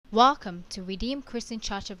Welcome to Redeemed Christian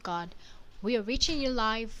Church of God. We are reaching you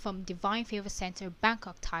live from Divine Favor Center,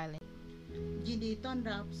 Bangkok, Thailand. ยินดีต้อน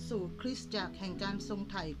รับสู่คริสตจักรแห่งการทรง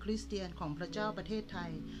ไถ่คริสเตียนของพระเจ้าประเทศไท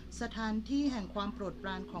ยสถานที่แห่งความโปรดปร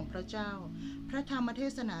านของพระเจ้าพระธรรมเท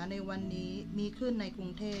ศนาในวันนี้มีขึ้นในกรุ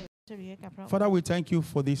งเทพ Father, we thank you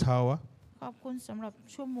for this hour. ขอบคุณสำหรับ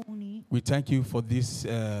ชั่วโมงนี้ We thank you for this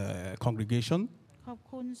congregation. ขอบ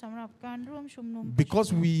คุณสำหรับการร่วมชุมนุม Because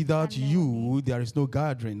without you, there is no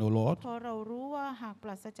gathering, O Lord. เพราะเรารู้ว่าหากป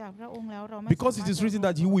ราศจากพระองค์แล้วเราไม่ Because it is written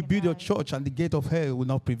that you will build your church and the gate of hell will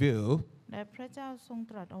not prevail. และพระเจ้าทรง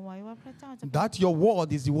ตรัสเอาไว้ว่าพระเจ้าจะ That your word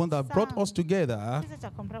is the one that brought us together คริสตจั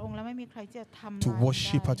กรของพระองค์และไม่มีใครจะทำ to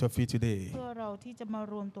worship at your feet today. เพื่อเราที่จะมา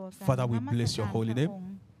รวมตัวกัน Father, we bless your holy name.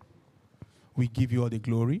 We give you all the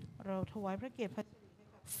glory. เราถวายพระเกียรติ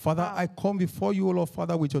Father, I come before you, O Lord,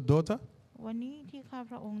 Father, with your daughter. วันนี้ที่ข้า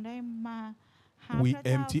พระองค์ได้มาหา We พระเ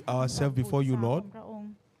จ้า empty ourselves before you, Lord. พระองค์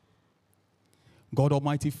God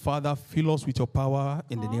Almighty Father, fill us with your power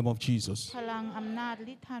in the name of Jesus. พลังอำนาจ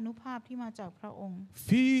ฤทธานุภาพที่มาจากพระองค์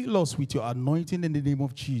Fill us with your anointing in the name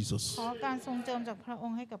of Jesus. ขอการทรงเจิมจากพระอง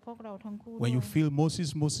ค์ให้กับพวกเราทั้งคู่ When you ด้วย feel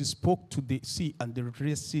Moses spoke to the sea and the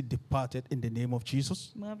Red Sea departed in the name of Jesus.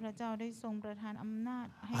 เมื่อพระเจ้าได้ทรงประทานอำนาจ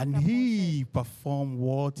ให้ And กับโมเส he ส performed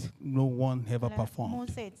what no one ever และโม performed.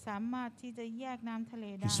 เสสสามารถที่จะแยกน้ำทะเล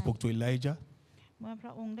ได้ He spoke to Elijah. เมื่อพร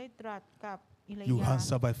ะองค์ได้ตรัสกับอิลี You ยา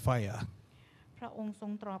answer by fire. พระองค์ทร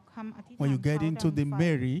งตอบคำอธิษฐาน When you get เขา into ดั the งไฟ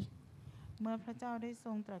Mary, เมื่อพระเจ้าได้ท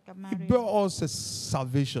รงตรัสกับมา he รี brought us a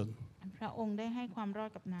salvation. พระองค์ได้ให้ความรอด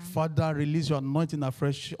กับนาง Father, release your anointing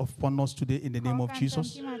afresh upon us today in the ขอ name of การเจิม Jesus.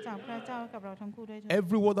 ที่มาจากพระเจ้ากับเราทั้งคู่ด้วยเถิด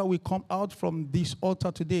Every word that will come out from this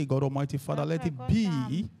altar today, God Almighty Father, let it be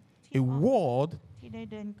a word ที่ได้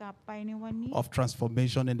เดินกลับไปในวันนี้ of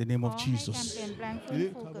transformation in the name ข of อให้การ Jesus. เปลี่ยนแปลงฟื้น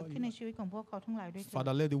ฟูเกิดขึ้นในชีวิตของพวกเขาทั้งหลายด้วยเถิด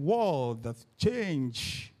Father, let the word that change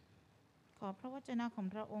ขอพระวจนะของ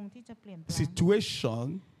พระองค์ที่จะเปลี่ยนแปลง situation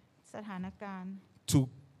สถานการณ์ to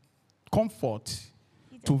comfort,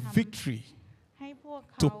 ที่จะ to ทำ victory, ให้พวก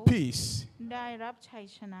to เขา peace, ได้รับชัย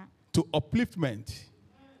ชนะ to upliftment.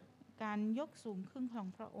 การยกสูงขึ้นของ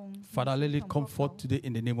พระองค์ Father, let it ของพวก come เขา forth today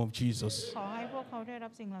in the name of Jesus. ขอให้พวกเขาได้รั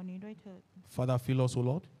บสิ่งเหล่านี้ด้วยเถิด Father, fill us, O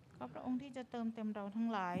Lord. ขอพระองค์ที่จะเติมเต็มเราทั้ง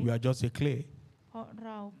หลาย We are just a clay. เพราะเ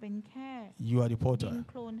ราเป็นแค่ You are the ดิน potter.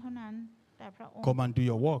 โคลนเท่านั้น แต่พระองค์ Come and do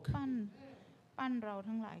your work. ปั้นเรา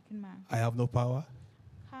ทั้งหลายขึ้นมา I have no power.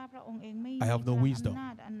 ข้าพระองค์เองไม่ I have no พลัง wisdom. อำนา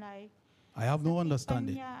จอันใด I have no ปัญ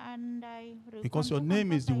understanding. ญาอันใดหรือ Because ความ your รู้ name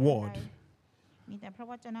is the ความเข้าใจ word. อันใดมีแต่พระ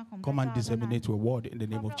วจนะของพระ Come and เจ้าเท่านั้น disseminate your word in the ข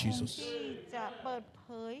อ name พ of ระองค์ Jesus. ที่จะเปิดเผ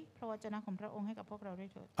ยพระวจนะของพระองค์ให้กับพวกเราด้วย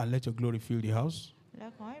เถิด And let your glory fill the house. และ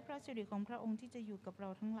ขอให้พระสิริของพระองค์ที่จะอยู่กับเรา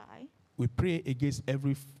ทั้งหลาย We pray against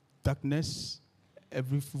every darkness,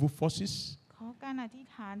 every evil forces, ขอการอธิษ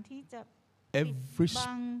ฐานที่จะ every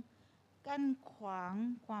บังกั้นขวาง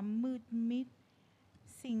ความมืดมิด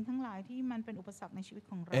สิ่งทั้งหลายที่มันเป็นอุปสรรคในชีวิต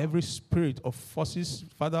ของเรา every spirit of forces,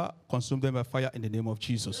 Father, consume them by fire in the name of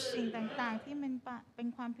Jesus. สิ่งต่างๆที่เป็น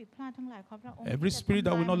ความผิดพลาดทั้งหลายขอพระองค์ Every ที่จะ spirit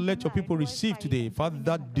that will ทำลาย not let your มันทั้งหลาย people ด้วย receive ไฟ today, ของพระ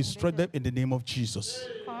Father, องค์ destroy them in the name of Jesus.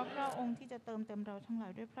 ขอพระองค์ที่จะเติมเต็มเราทั้งหลา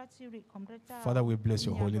ยด้วยพระสิริของพระเจ้า Father, we bless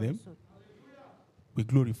your holy name. We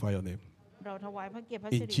glorify your name. เราถวายพระเกียรติพระ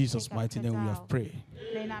สิ In ริ Jesus' ให้กับ mighty name we พระ have เจ้า prayed.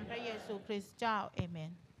 ในนามพระเยซูคริสต์เจ้าเอเม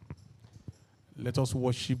น Let us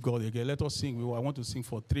worship God again. Let us sing. I want to sing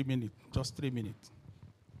for 3 minutes, just 3 minutes.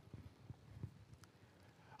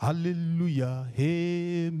 Hallelujah,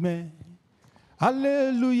 amen.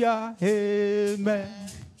 Hallelujah, amen.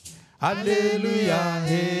 Hallelujah,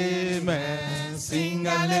 amen. Sing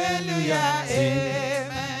hallelujah,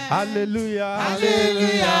 amen. Hallelujah,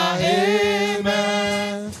 hallelujah,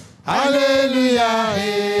 amen. Hallelujah,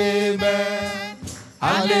 amen.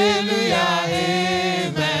 Hallelujah,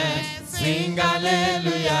 amen. Sing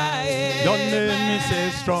hallelujah, amen. Your name is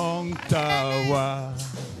a strong tower,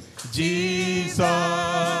 Jesus.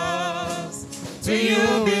 To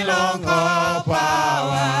you belong all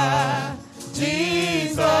power,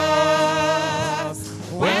 Jesus.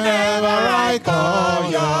 Whenever I call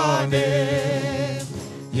your name,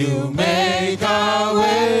 you make a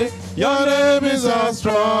way. Your name is a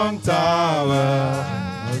strong tower,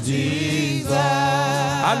 Jesus.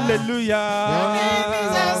 Hallelujah. Your name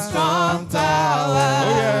is a strong tower. Oh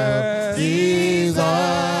yeah. Jesus. I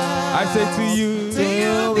say to you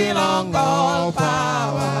belong all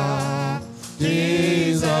power.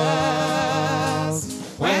 Jesus.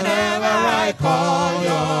 Whenever I call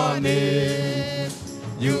your name,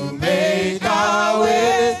 you make a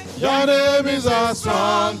way. Your name is a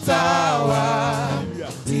strong tower.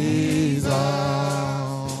 Jesus.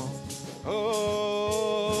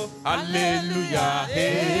 Oh, hallelujah,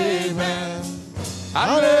 amen.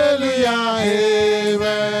 Hallelujah. Hallelujah,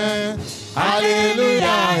 amen.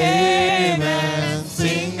 Hallelujah, amen.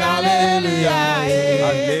 Sing hallelujah,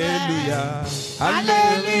 Hallelujah.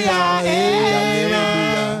 hallelujah,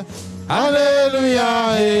 amen. Hallelujah,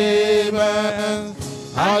 amen.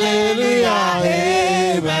 Hallelujah,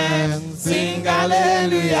 amen. Sing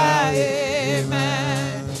hallelujah,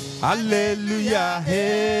 amen. Hallelujah.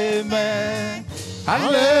 Amen.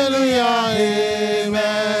 Hallelujah,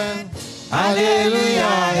 amen.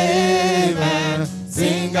 Hallelujah, amen.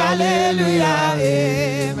 Sing hallelujah,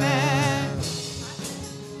 amen.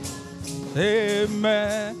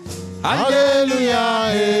 Amen.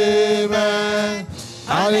 Hallelujah, amen.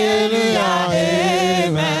 Hallelujah,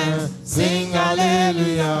 amen. Sing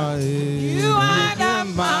hallelujah, amen. You are the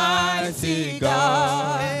mighty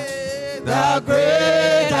God, the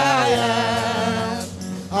great I am.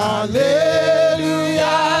 Hallelujah,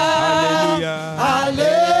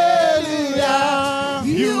 hallelujah.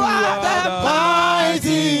 You are the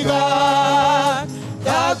mighty God,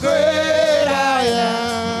 the great I am.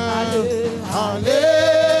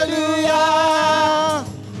 Hallelujah,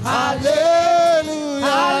 hallelujah,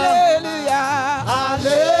 hallelujah,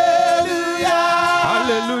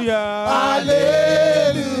 Hallelujah.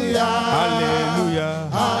 hallelujah, Hallelujah.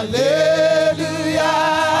 hallelujah, Hallelujah.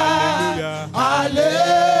 hallelujah, hallelujah,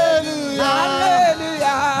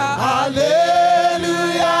 hallelujah,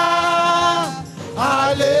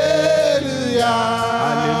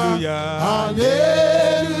 Hallelujah.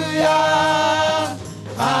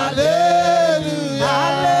 hallelujah,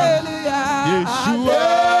 hallelujah, Yeshua.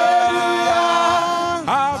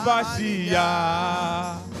 Abashia.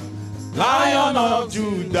 Lion of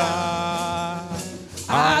Judah.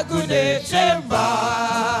 Agune Chemba,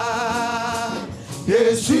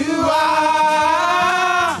 Yeshua,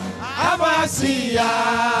 Abasiya,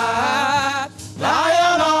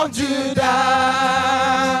 Lion of Judah,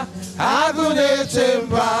 Agune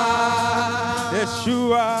Chemba,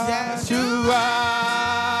 Yeshua. Yeshua,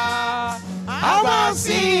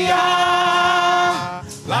 Abasiya,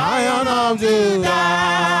 Lion of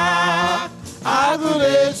Judah,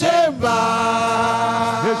 Agune Chemba.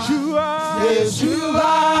 Yeshua.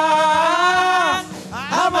 Yeshua,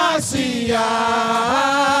 Amasiah,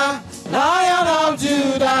 Lion of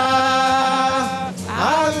Judah,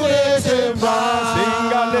 Agune Sing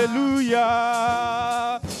hallelujah.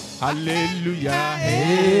 Hallelujah.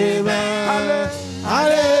 Amen.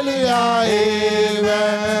 Hallelujah,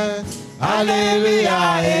 amen. Hallelujah,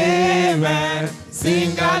 amen.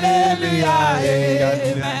 Sing hallelujah,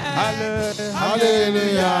 amen.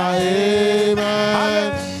 Hallelujah, amen.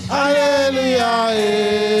 Hallelujah,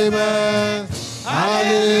 amen.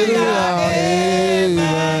 Hallelujah,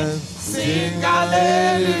 amen. Sing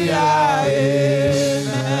hallelujah,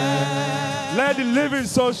 amen. Let the living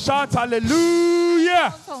soul shout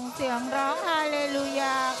hallelujah. ส่งเสียงร้องฮาเลลูย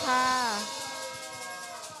าค่ะ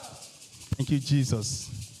Thank you, Jesus.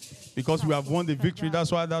 Because we have won the victory,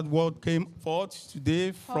 that's why that word came forth today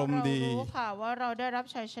เพราะ from เรา the รู้ค่ะว่าเราได้รับ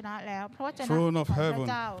ชัยชนะแล้วเพราะว่าชนะ throne ข of องพ heaven ระ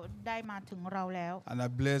เจ้าได้มาถึงเราแล้ว and I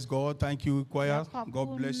bless God. Thank you, และ choir. ขอบ God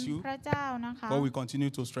คุณ bless you. พระเจ้านะคะ God will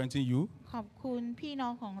continue to strengthen you. ขอบคุณพี่น้อ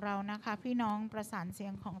งของเรานะคะพี่น้องประสานเสีย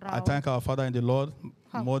งของเรา I thank our Father in the Lord,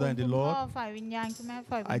 ขอบคุณ Mother in คุ the ณพ่อ Lord. ฝ่ายวิญญาณคุณแม่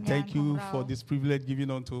ฝ่ายวิญ I ญาณ thank ของ you เรา for this privilege given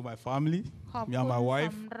unto my family, ขอบ me คุ and ณ my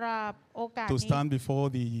wife, สำหรับโอกาส to นี้ stand before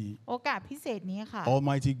the โอกาสพิเศษนี้ค่ะ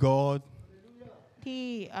Almighty God, ที่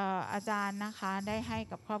อาจารย์นะคะได้ให้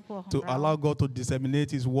กับครอบครัวของ to เรา allow God to disseminate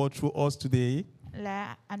His word through us today. และ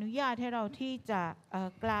อนุญาตให้เราที่จะ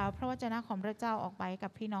กล่าวพระวจนะของพระเจ้าออกไปกั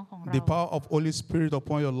บพี่น้องของเรา The power of Holy Spirit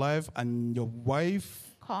upon your life and your wife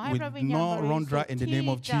ขอให้พระวิญ will ญาณ not บริ run สุท dry ธิ์ in the ที่ name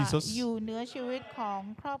of จะ Jesus. อยู่เหนือชีวิตของ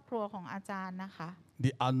ครอบครัวของอาจารย์นะคะ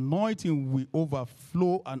The anointing will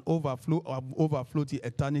overflow and overflow and overflow to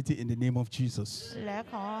eternity in the name of Jesus. และ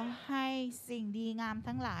ขอให้สิ่งดีงาม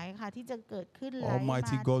ทั้งหลายค่ะที่จะเกิดขึ้นไหลมา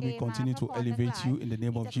Almighty God will เทมา continue พระ to พรทั้งหลาย elevate you in the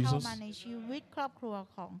name of ที่จะเข้า Jesus. มาในชีวิตครอบครัว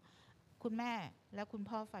ของคุณแม่และคุณ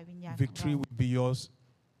พ่อฝ่ายวิญญาณของ Victory เรา will be yours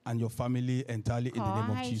and your family entirely ข in อ the name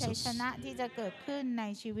of ให้ชัย Jesus. ชนะที่จะเกิดขึ้นใน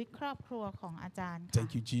ชีวิตครอบครัวของอาจารย์ค่ะ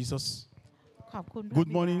Thank you, Jesus. ขอบคุณพระ Good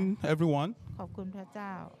บิดา morning, everyone. ขอบคุณพระเจ้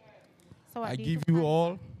า สวัส I ดี give ทุก you ท่าน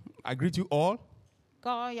all, I greet you all.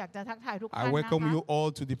 ก็อยากจะทักทายทุกท่าน I นะคะ welcome you all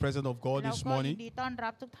to the presence of God แล้ว this ก็ยิน morning ดีต้อนรั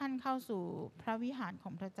บทุกท่านเข้าสู่พระวิหารขอ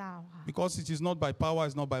งพระเจ้าค่ะ because it is not by power,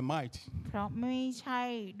 it's not by might. เพราะไม่ใช่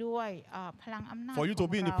ด้วยพลังอำนาจ For you ข to อ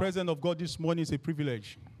ง be in the เรา presence of God this morning is a privilege.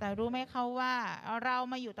 แต่รู้ไหมเขาว่าเรา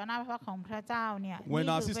มาอยู่ต่อหน้าพระพักตร์ของพระเจ้าเนี่ย When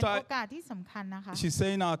นี่ our ถือเป็น sister- โอกาสที่สำคัญนะคะ She's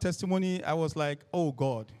saying our testimony, I was like, oh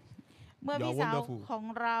God, เมื่อ You are พี่สาว wonderful. ของ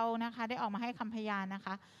เรานะคะได้ออกมาให้คำพยานนะค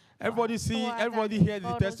ะ Everybody see, ตัวอาจารย์ everybody hear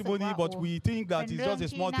the ก็รู้สึก testimony, ว่า but โอ้ we think เป็ that น it's เรื่อง just a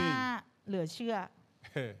ที่ small น่า thing. เหลือเชื่อ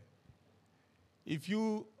If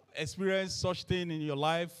you experience such thing in your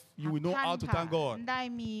life, you will know ท่าน how to ค่ะ thank God. ได้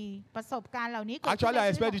มีประสบการณ์เหล่านี้เกิดขึ้น Actually, ใน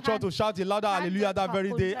I ชีวิต expect ข the องท่าน church to shout a louder hallelujah that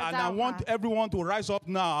very day, and I want everyone to rise up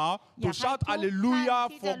now toอยากให้ shout ทุกท่าน hallelujah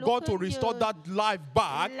ที่ for จะลุก God to ขึ้น restore ยืน that life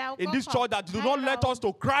back แล้ว in ก็ this ขอ church, that do ให้ not let เรา us to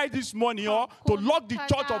cry this morning ข or อบ to คุณ lock the พระ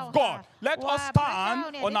church เจ้า of God. ค่ะ Let ว่า us พระเจ้า stand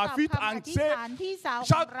เนี่ย on ได้ our ตอบ feet คำอ and ธิษ say, ฐานพี่สาวของ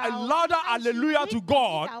shout เรา a louder ให้ชีวิต hallelujah to ขอ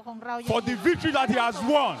ง God พี่สาวของเรา for the victory that He has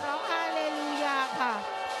won. เราฮาเลลูยาค่ะ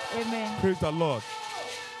เอเมน Praise the Lord.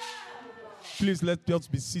 Please let us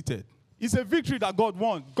be seated. It's a victory that God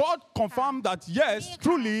won. God confirmed that, นี่ yes, ค่ะ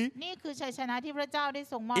truly, นี่คือชัยชนะที่พระเจ้าได้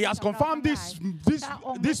ทรงมอบ He ให้ has กับเราทั้ง confirmed หลาย this พระอ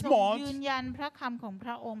งค์ this ได้ทรง month ยืนยันพระคำของพ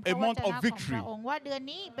ระองค์พ a ระว month จ of นะของ victory พระองค์ว่าเดือน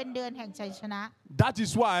นี้เป็นเดือนแห่งชัยชนะ That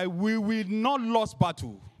is why we will not lose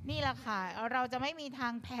battle. นี่แหละค่ะเราจะไม่มีทา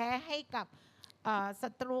งแพ้ให้กับศั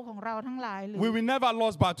ตรูของเราทั้งหลายหรือ We will never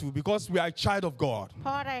lose battle because we are a child of God. เพร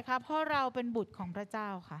าะอะไรคะเพราะเราเป็นบุตรของพระเจ้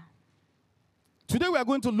าค่ะ Today we are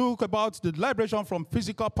going to look about the liberation from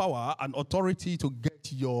physical power and authority to get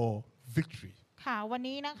your victory. ค่ะวัน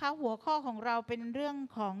นี้นะคะหัวข้อของเราเป็นเรื่อง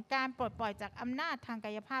ของการปลดปล่อยจากอำนาจทางก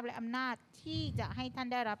ายภาพและอำนาจที่จะให้ท่าน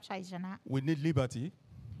ได้รับชัยชนะ We need liberty.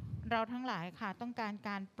 เราทั้งหลายค่ะต้องการก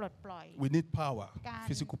ารปลดปล่อย We need power, God.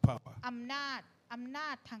 physical power. อำนา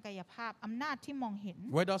จทางกายภาพอำนาจที่มองเห็น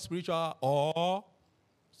Whether spiritual or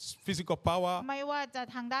physical power. ไม่ว่าจะ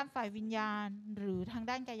ทางด้านฝ่ายวิญญาณ หรือทาง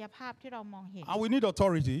ด้านกายภาพที่เรามองเห็น And we need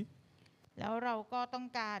authority แล้วเราก็ต้อง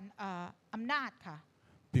การอำนาจค่ะ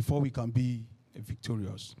before we can be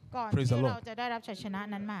victorious. ก่อน Praise ที่ the เรา Lord. จะได้รับชัยชนะ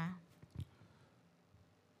นั้นมา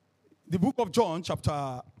The book of John,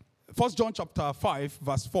 1 John chapter 5,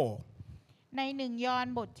 verse 4. ใน1 ยอห์น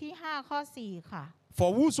บทที่ 5 ข้อ 4 ค่ะ For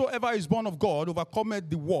whosoever is born of God overcometh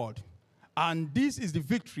the world. And this is the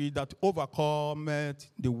victory that overcometh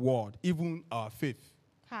the world, even our faith.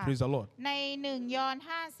 ค่ะ Praise the Lord. ใน1 ยอห์น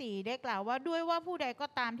 5:4 ได้กล่าวว่าด้วยว่าผู้ใดก็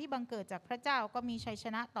ตามที่บังเกิดจากพระเจ้าก็มีชัยช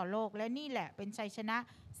นะต่อโลก และนี่แหละเป็นชัยชนะ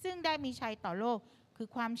ซึ่งได้มีชัยต่อโลก คือ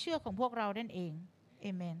ความเชื่อของพวกเรานั่นเองเอ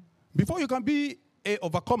เมน Before you can be a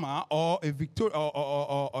overcomer or a victor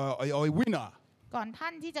or a winner, ก่อนท่า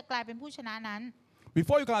นที่จะกลายเป็นผู้ชนะนั้น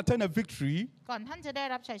before you can attain a victory, ก่อนท่านจะได้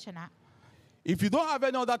รับชัยชนะ if you don't have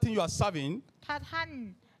any other thing you are serving, ถ้าท่าน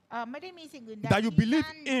ไม่ได้มีสิ่งอื่นใด that you ที่ believe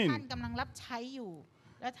in ท่านกำลังรับใช้อยู่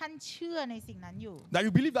และท่านเชื่อในสิ่งนั้นอยู่ that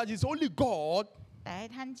you believe that it's only God, แต่ให้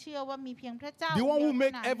ท่านเชื่อว่ามีเพียงพระเจ้า the one เดี who ยว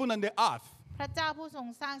made เท่านั้น heaven and the earth, พระเจ้าผู้ทรง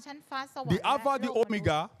สร้างชั้นฟ้าสวรรค์ the Alpha, และ the โลกมนุษย์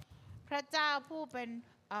Omega, พระเจ้าผู้เป็น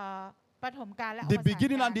ปฐมกาลและอว the สาน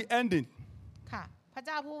beginning กา and ล the ending, ค่ะพระเ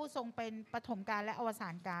จ้าผู้ทรงเป็นปฐมกาลและอวสา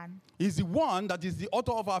นกาล is the one that is the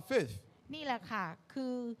author of our faith. นี่แหละค่ะคื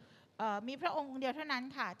อมีพระองค์องค์เดียวเท่านั้น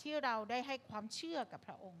ค่ะที่เราได้ให้ความเชื่อกับพ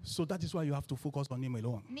ระองค์ So that is why you have to focus on Him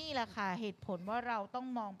alone. นี่แหละค่ะเหตุผลว่าเราต้อง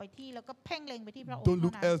มองไปที่แล้วก็เพ่งเล็งไปที่พระองค์ Don't เท่า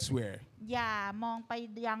look นั้น elsewhere. อย่ามองไป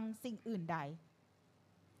ยังสิ่งอื่นใด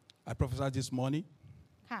I prophesied this morning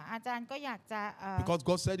ค่ะอาจารย์ก็อยากจะ because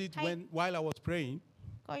God said it while I was praying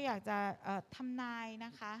ก็อยากจะทำนายน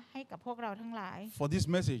ะคะให้กับพวกเราทั้งหลาย for this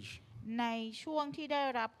message. ในช่วงที่ได้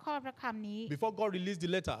รับข้อพระคำนี้ Before God released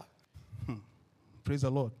the letter, praise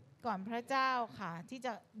the Lord. ก่อนพระเจ้าค่ะที่จ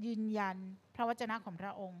ะยืนยันพระวจนะของพร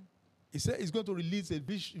ะองค์ He said He's going to release a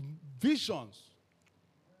visions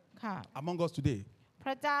ค่ะ among us today. พ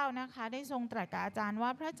ระเจ้านะคะได้ทรงตรัสกับอาจารย์ว่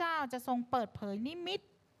าพระเจ้าจะทรงเปิดเผยนิมิต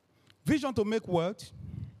Vision to make what?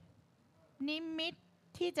 นิมิต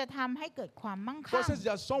ที่จะทำให้เกิดความมั่ง God คั่ง says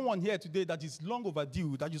there's someone here today that is long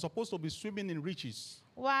overdue, that you're supposed to be swimming in riches.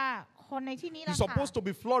 ว่าคนในที่นี้ You're ละค่ะ supposed to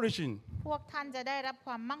be flourishing. พวกท่านจะได้รับค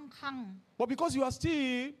วามมั่งคั่ง But because you are still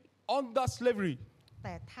under slavery, แ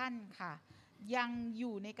ต่ท่านค่ะยังอ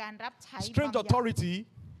ยู่ในการรับใช้ strange บางอย่าง authority,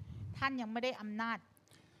 ท่านยังไม่ได้อำนาจ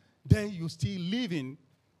then you still live in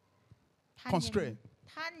ท่าน constraint.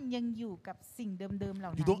 ท่านยังอยู่กับสิ่งเดิมๆเหล่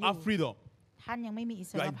านั้น You don't have อยู่ freedom. ท่านยังไม่มีอิ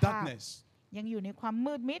ส You ร are in ภาพ darkness. ยังอยู่ในความ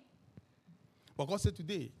มืดมิด But God said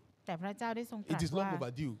today, แต่พระเจ้าได้ทรงตรั it ส is long ว่า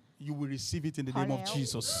overdue. You will receive it in the พอ name of แล้ว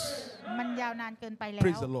Jesus. มันยาวนานเกินไปแล้ว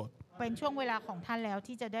Praise the Lord. เป็นช่วงเวลาของท่านแล้ว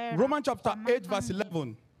ที่จะได้รับ Romans chapter ความมั่ง 8, คั่ง verse 11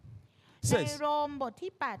ใน says, โรมบท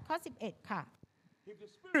ที่ 8 ข้อ 11 ค่ะ If the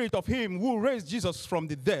spirit of him who raised Jesus from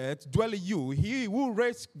the dead dwell in you, he who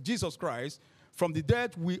raised Jesus Christ from the dead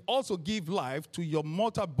will also give life to your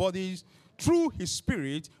mortal bodies through his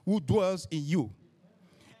spirit who dwells in you.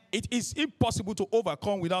 It is impossible to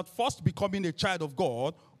overcome without first becoming a child of God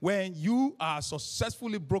when you are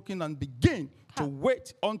successfully broken and begin to wait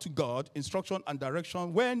unto God, instruction and direction,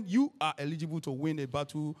 when you are eligible to win a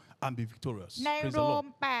battle and be victorious. ใน Praise โร the ม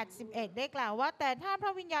Lord. 8:11 ได้กล่าวว่าแต่ถ้าพร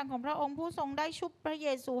ะวิญญาณของพระองค์ผู้ทรงได้ชุบพระเย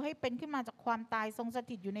ซูให้เป็นขึ้นมาจากความตายทรงส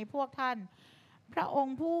ถิตอยู่ในพวกท่านพระอง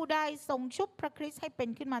ค์ผู้ได้ทรงชุบพระคริสต์ให้เป็น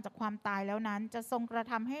ขึ้นมาจากความตายแล้วนั้นจะทรงกระ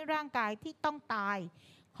ทำให้ร่างกายที่ต้องตาย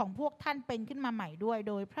ของพวกท่านเป็นขึ้นมาใหม่ด้วย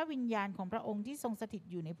โดยพระวิญญาณของพระองค์ที่ทรงสถิต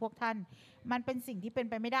อยู่ในพวกท่านมันเป็นสิ่งที่เป็น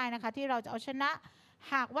ไปไม่ได้นะคะที่เราจะเอาชนะ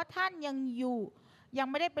หากว่าท่านยัง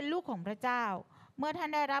ไม่ได้เป็นลูกของพระเจ้าเมื่อท่าน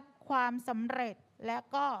ได้รับความสำเร็จและ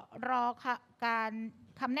ก็รอการ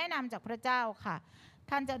คำแนะนำจากพระเจ้าค่ะ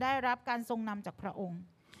ท่านจะได้รับการทรงนำจากพระองค์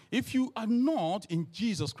If you are not in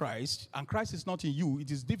Jesus Christ and Christ is not in you, it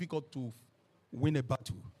is difficult to win a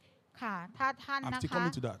battle. ค่ะถ้าท่าน I'm นะ still คะ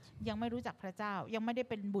coming to that. ยังไม่รู้จักพระเจ้ายังไม่ได้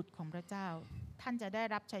เป็นบุตรของพระเจ้าท่านจะได้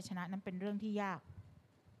รับชัยชนะนั้นเป็นเรื่องที่ยาก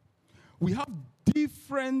We have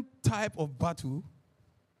different type of battle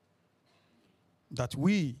that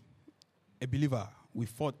we, a believer, we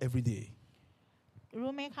fought every day.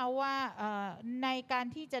 รู้ไหมคะว่าในการ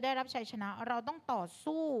ที่จะได้รับชัยชนะเราต้องต่อ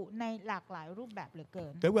สู้ในหลากหลายรูปแบบเหลือเกิ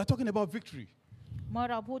น Then we are talking about victory. เมื่อ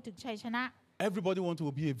เราพูดถึงชัยชนะ Everybody wants to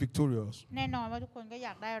be a victorious. แน่นอนว่าทุกคนก็อย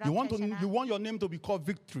ากได้รับ You ชัยชนะ want your name to be called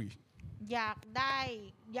victory. อยากให้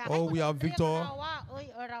คน Oh, we อื่ are นเรียก victor. เราว่า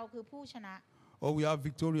เราคือผู้ชนะ Or we have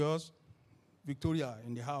Victoria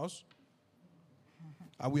in the house.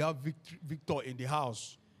 And we have Victor in the house.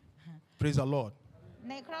 Praise the Lord.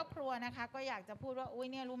 ในครอบครัวนะคะก็อยากจะพูดว่าอุ้ย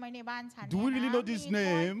เนี่ยรู้ไหมในบ้านฉัน Do we เนี่ย really นะ know this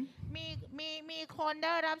name? มีคนไ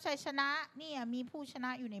ด้รับชัยชนะเนี่ยมีผู้ชนะ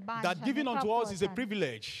อยู่ในบ้าน That ฉัน giving ในครอบ unto ครัว us is ฉั a น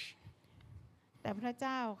privilege. แต่พระเ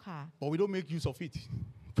จ้าค่ะ But we don't make use of it.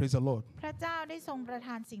 Praise the Lord. พระเจ้าได้ทรงประท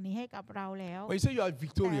านสิ่งนี้ให้กับเราแล้ว When you say you are แต่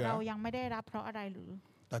Victoria, เรายังไม่ได้รับเพราะอะไรหรือ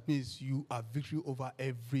that means you are victory over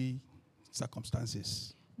every circumstances.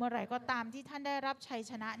 เมื่อไหร่ก็ตามที่ท่านได้รับชัย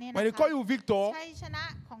ชนะเนี่ยนะ When they คะ call you Victor, ชัยชนะ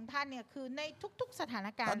ของท่านเนี่ยคือในทุกๆสถาน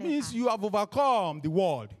การ that ณ์เลย means ค่ะ you have overcome the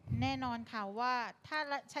world. แน่นอนค่ะว่าถ้า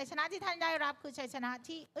ชัยชนะที่ท่านได้รับคือชัยชนะ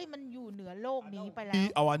ที่มันอยู่เหนือโลกนี้ไปแล้ว Be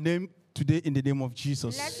our name today in the name of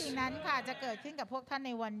Jesus. และสิ่งนั้นค่ะจะเกิดขึ้นกับพวกท่านใ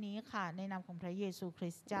นวันนี้ค่ะในนามของพระเยซูค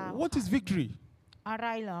ริสต์เจ้า What is victory? อะไร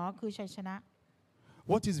เหรอคือชัยชนะ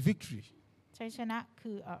What is victory? ชัยชนะ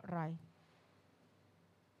คืออะไร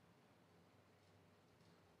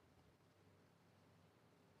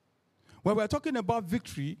When we are talking about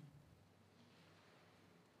victory,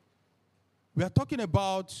 we are talking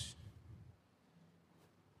about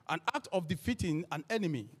an act of defeating an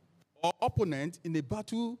enemy or opponent in a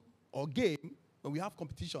battle or game. When we have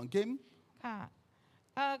competition, game, ค่ะ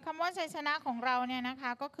คำว่าชัยชนะของเราเนี่ยนะค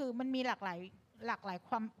ะก็คือมันมีหลากหลายค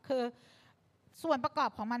วามคือส่วนประกอบ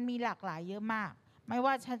ของมันมีหลากหลายเยอะมากไม่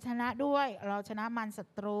ว่าชนะด้วยเราชนะมันศั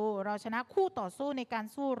ตรูเราชนะคู่ต่อสู้ในการ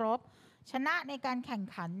สู้รบชนะในการแข่ง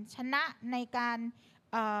ขันชนะในการ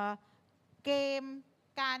เกม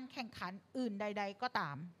การแข่งขันอื่นใดๆก็ต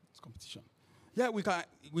าม it's competition. Yeah,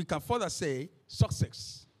 we can further say success,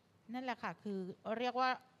 นั่นแหละค่ะคือเรียกว่า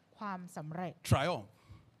ความสำเร็จ triumph,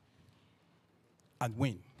 and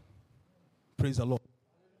win. Praise the Lord.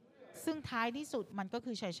 ซึ่งท้ายที่สุดมันก็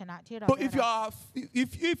คือชัยชนะที่เรา So ได้ if you รับ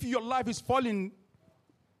are, if your life is falling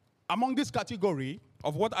among this category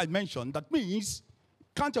of what I mentioned, that means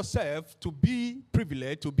count yourself to be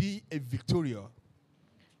privileged to be a victorious.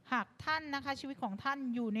 หากท่านนะคะชีวิตของท่าน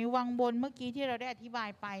อยู่ในวังบนเมื่อกี้ที่เราได้อธิบาย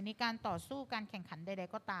ไปในการต่อสู้การแข่งขันใด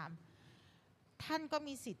ๆก็ตามท่านก็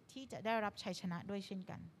มีสิทธิ์ที่จะได้รับชัยชนะด้วยเช่น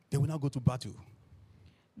กัน They will now go to battle.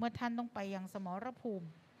 เมื่อท่านต้องไปยังสมรภูมิ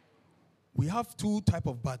We have two types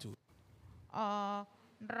of battle.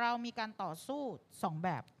 เรามีการต่อสู้สองแบ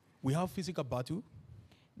บ We have physical battle,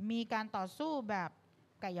 มีการต่อสู้แบบ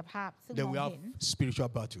กายภาพซึ่ง then มอง we have เห็น spiritual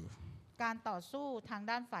battle. การต่อสู้ทาง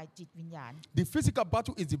ด้านฝ่ายจิตวิญญาณ The physical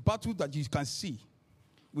battle is the battle that you can see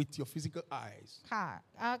with your physical eyes. ค่ะ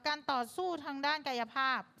การต่อสู้ทางด้านกายภ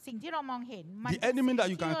าพสิ่งที่เรามองเห็นมัน The enemy that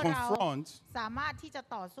you ที่ can เรา confront, สามารถที่จะ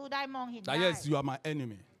ต่อสู้ได้มองเห็น that ได้ yes, you are my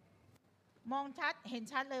enemy. มองชัดเห็น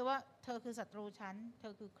ชัดเลยว่าเธอคือศัตรูฉันเธ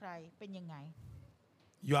อคือใครเป็นยังไง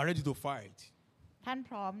You are ready to fight. ท่าน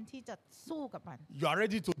พร้อมที่จะสู้กับมัน You are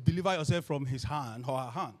ready to deliver yourself from his hand or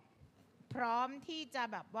her hand. พร้อมที่จะ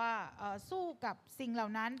แบบว่าสู้กับสิ่งเหล่า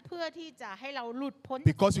นั้นเพื่อที่จะให้เราหลุดพ้น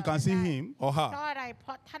Because you จาก can สิ่ see งเหล่านั้น him or ได้เพราะ her. อะไรเพร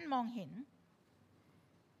าะท่านมองเห็น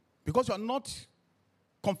Because you are not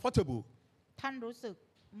comfortable ท่านรู้สึก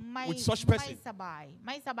ไม่ With such person ไม่สบายไ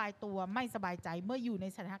ม่สบายตัวไม่สบายใจเมื่ออยู่ใน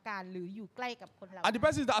สถานการณ์หรืออยู่ใกล้กับคนเหล่า and the นั้น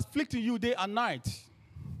person that afflicting you day and night.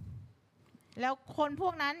 แล้วคนพว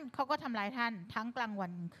กนั้นเขาก็ทำร้ายท่านทั้งกลางวัน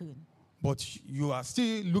กลางคืน But you are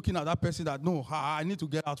still looking at that person that, no, I need to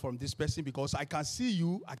get out from this person because I can see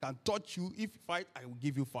you, I can touch you. If you fight, I will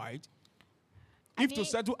give you fight. If to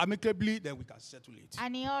settle amicably, then we can settle it. อั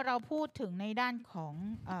นนี้เราพูดถึงในด้านของ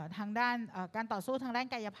ทางด้านการต่อสู้ทางด้าน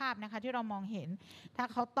กายภาพนะคะที่เรามองเห็นถ้า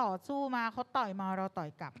เขาต่อสู้มาเขาต่อยมาเราต่อย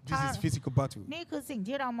กลับ This is physical battle. นี่คือสิ่ง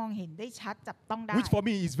ที่เรามองเห็นได้ชัดจับต้องได้ Which for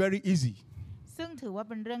me is very easy ซึ่งถือว่า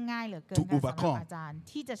เป็นเรื่องง่ายเหลือเกิน to ค่ะสำหรับ overcome อาจารย์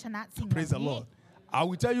ที่จะชนะสิ่งเหล่า Praise the นี้ Lord. I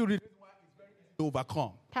will tell you the reason why it's very easy to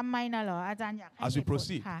overcome. ทำไมนะเหรออาจารย์อยากให้ As we เหตุผล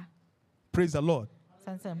proceed. ค่ะ Praise the Lord. ส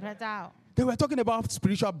รรเสริญพระเจ้า They were talking about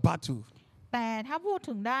spiritual battle. แต่ถ้าพูด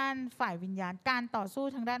ถึงด้านฝ่ายวิญญาณการต่อสู้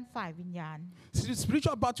ทางด้านฝ่ายวิญญาณ See,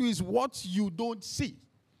 spiritual battle is what you don't see.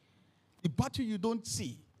 The battle you don't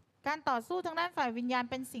see. การต่อสู้ทางด้านฝ่ายวิญญาณ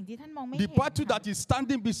เป็นสิ่งที่ท่านมองไม่ The เห็น battle ค่ะ that is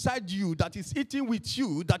standing beside you, that is eating with you,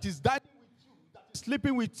 that is dining with you, that is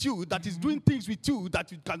sleeping with you, that is doing things with you that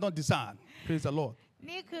you cannot discern. Praise the Lord.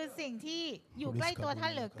 นี่คือสิ่งที่อยู่ใกล้ตัวท่า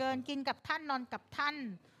นเหลือเกินกินกับท่านนอนกับท่าน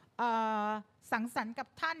สังสรรค์กับ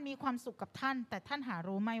ท่านมีความสุขกับท่านแต่ท่านหา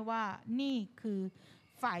รู้ไหมว่านี่คือ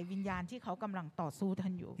ฝ่ายวิญญาณที่เขากำลังต่อสู้ท่า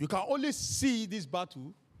นอยู่ You can only see this battle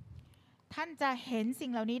ท่านจะเห็นสิ่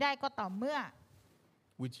งเหล่านี้ได้ก็ต่อเมื่อ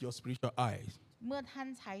with your spiritual eyes. เมื่อท่าน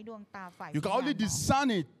ใช้ดวงตาฝ่ายวิ You ญ can ญาณ only มอง discern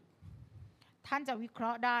it ท่านจะวิเคร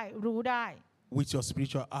าะห์ได้รู้ได้ with your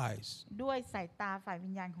spiritual eyes. ด้วยสายตาฝ่ายวิ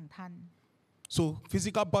ญญาณของท่าน So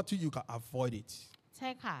physical battle, you can avoid it. ใช่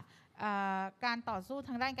ค่ะการต่อสู้ท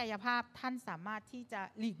างด้านกายภาพท่านสามารถที่จะ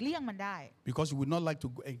หลีกเลี่ยงมันได้ Because you would not like to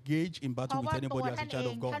engage in เพ battle ราะ with ว่าตัว anybody as ท่า a น child เ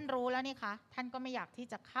อง of ท่าน God. รู้แล้วนี่คะท่านก็ไม่อยากที่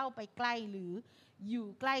จะเข้าไปใกล้หรืออยู่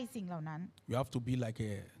ใกล้สิ่งเหล่านั้น You have to be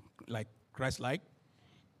like Christ-like.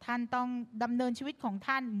 ท่านต้องดำเนินชีวิตของ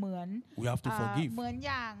ท่านเหมือน We have to forgive. เหมือน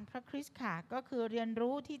อย่างพระคริสต์ค่ะก็คือเรียน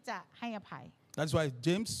รู้ที่จะให้อภัย That's why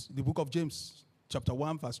James, the book of James, chapter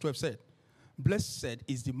 1, verse 12 said, Blessed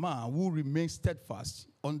is the man who remains steadfast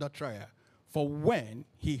under trial, for when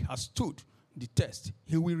he has stood the test,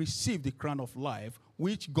 he will receive the crown of life,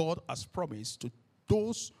 which God has promised to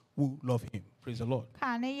those who love him. Praise the Lord. ค่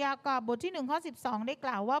ะในยากอบบทที่1ข้อ12ได้ก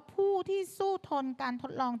ล่าวว่าผู้ที่สู้ทนการท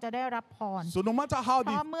ดลองจะได้รับพร So no matter how เ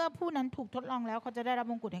พราะเมื่อผู้นั้นถูกทดลองแล้วเขาจะได้รับ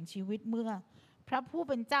มงกุฎแห่งชีวิตเมื่อ พระผู้เ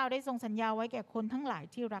ป็นเจ้าได้ทรงสัญญาไว้แก่คนทั้งหลาย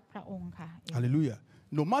ที่รักพระองค์ค่ะ Hallelujah.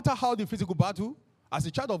 No matter how the physical battle, as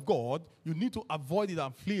a child of God, you need to avoid it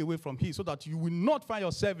and flee away from it so that you will not find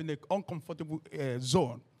yourself in an uncomfortable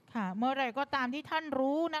zone. ค่ะเมื่อไรก็ตามที่ท่าน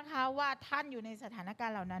รู้นะคะว่าท่านอยู่ในสถานการ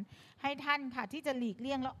ณ์เหล่านั้น ให้ท่านค่ะที่จะหลีกเ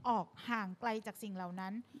ลี่ยงและออกห่างไกลจากสิ่งเหล่า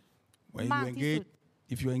นั้น When มาก you ที่สุ engage,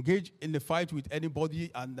 ด if you engage in the fight with anybody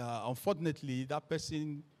and unfortunately that person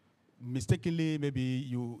mistakenly, maybe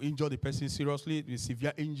you injure the person seriously with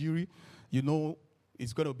severe injury, you know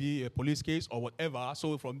it's going to be a police case or whatever.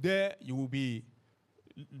 So from there, you will be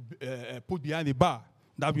put behind the bar.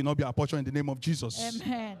 That will not be our portion in the name of Jesus. เอเม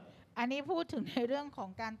นอันนี้พูดถึงในเรื่องของ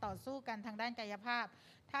การต่อสู้กันทางด้านกายภาพ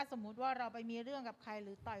ถ้าสมมุติว่าเราไปมีเรื่องกับใครห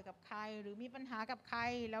รือต่อยกับใคร หรือมีปัญหากับใคร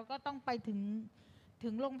แล้วก็ต้องไปถึ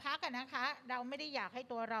งโรงพักกันนะคะ เราไม่ได้อยากให้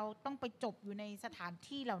ตัวเราต้องไปจบอยู่ในสถาน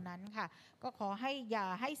ที่เหล่านั้นค่ะ ก็ขอให้อย่า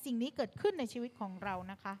ให้สิ่งนี้เกิดขึ้นในชีวิตของเรา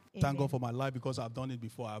นะคะ Thank God for my life because I've done it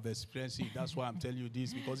before. I've experienced it. That's why I'm telling you this.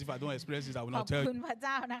 Because if I don't experience it, I will ขอ not บ tell คุ you. ณพระเ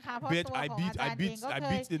จ้านะคะเพราะ But ตัวของอาจารย์เองก็ I เค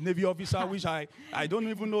ย beat the Navy officer, which I don't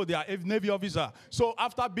even know they are a Navy officer. So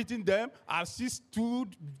after beating them, I still stood.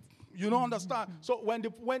 You don't understand. So when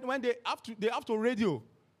they have to radio,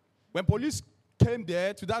 when police came there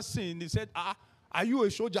to that scene, they said, are you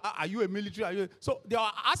a soldier? Are you a military? So they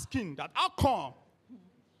are asking that, how come?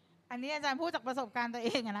 อันนี้อาจารย์พูดจากประสบการณ์ตัวเอ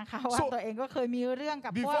งนะคะว่า So, ตัวเองก็เคยมีเรื่องกั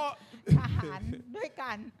บพวก Before ทหารด้วย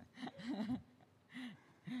กัน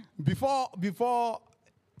before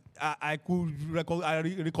I could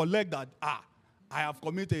recollect that I have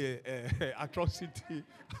committed a atrocity.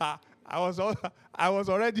 I was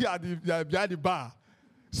already behind the bar.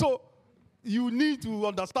 So you need to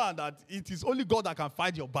understand that it is only God that can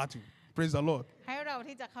fight your battle. Praise the Lord. ให้เรา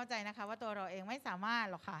ที่จะเข้าใจนะคะว่าตัวเราเองไม่สามารถ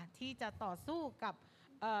หรอกค่ะที่จะต่อสู้กับ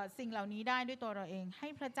สิ่งเหล่านี้ได้ด้วยตัวเราเองให้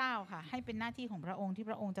พระเจ้าค่ะให้เป็นหน้าที่ของพระองค์ที่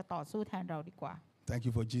พระองค์จะต่อสู้แทนเราดีกว่า Thank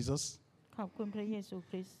you for Jesus ขอบคุณพระเยซู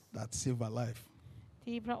คริสต์ that saved my life.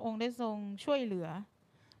 ที่พระองค์ได้ทรงช่วยเหลือ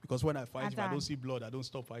Because when I fight, if I Ajan. don't see blood, I don't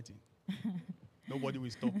stop fighting. Nobody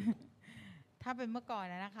will stop me. ถ้าเป็นเมื่อก่อน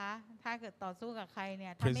นะคะ ถ้าเกิดต่อสู้กับใครเนี่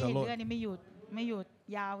ยถ้า Praise ไม่เห็น the Lord. เลือดนี่ไม่หยุด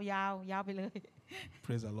ยาวไปเลย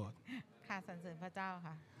Praise the Lord. ค่ะสรรเสริญพระเจ้า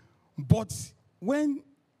ค่ะ But when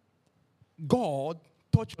God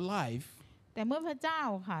touch your life, แต่เมื่อพระเจ้า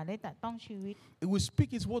ค่ะได้แตะต้องชีวิต He will speak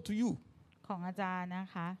His word to you. ของอาจารย์นะ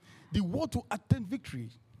คะ The word to attain victory.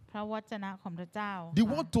 พระวจนะของพระเจ้า The ค่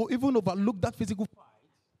ะ word to even overlook that physical fight.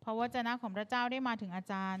 พระวจนะของพระเจ้าได้มาถึงอา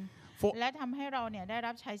จารย์ For, และทำให้เราเนี่ยได้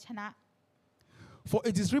รับชัยชนะ for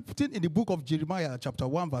it is written in the book of Jeremiah, chapter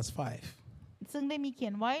 1, verse 5. ซึ่งได้มีเขี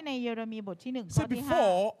ยนไว้ในเยเรมีบทที่ 1 ข้อ Say, ที่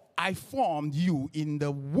before I formed you in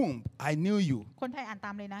the womb, I knew you. 5 คนไทยอ่านต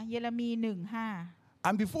ามเลยนะ เยเรมี 1:5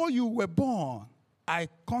 And before you were born, I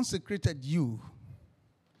consecrated you.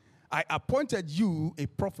 I appointed you a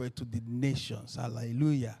prophet to the nations.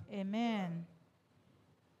 Hallelujah. เอเมน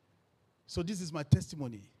So this is my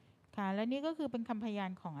testimony. ค่ะและนี่ก็คือเป็นคำพยา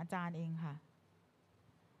นของอาจารย์เองค่ะ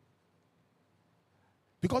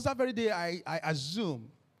Because that very day I assumed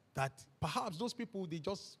that perhaps those people, they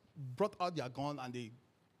just brought out their gun and they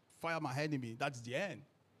fire my enemy. That's the end.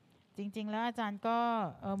 จริง ๆ แล้วอาจารย์ก็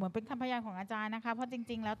เหมือนเป็นคำพยานของอาจารย์นะคะเพราะจ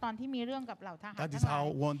ริง ๆ แล้วตอนที่มีเรื่องกับเหล่าทหาร That ทั้ is งหลาย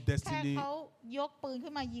how one แค่ destiny เขายกปืน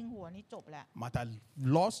ขึ้นมายิงหัวนี่จบแล้ว might have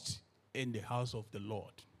lost in the house of the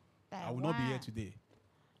Lord. แต่ I will ว่า not be here today.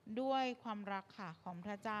 ด้วยความรักค่ะของพ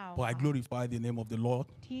ระเจ้า But I glorify the name of the Lord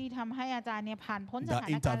ที่ทำให้อาจารย์เนี่ยผ่านพ้นส that ถา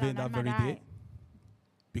นการณ์เหล่า intervened นั้ that นมา very ได้ day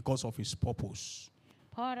because of his purpose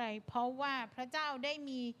เพราะอะไรเพราะว่าพระเจ้าได้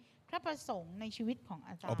มีพระประสงค์ในชีวิตของ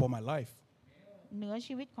อาจารย์ upon my life. เหนือ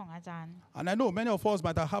ชีวิตของอาจารย์ And I know many of us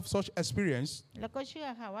might have such experience แล้วก็เชื่อ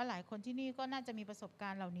ค่ะว่าหลายคนที่นี่ก็น่าจะมีประสบกา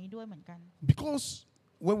รณ์เหล่านี้ด้วยเหมือนกัน because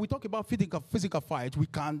when we talk about physical fight, we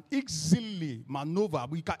can easily maneuver,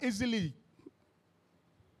 we can easily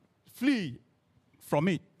flee from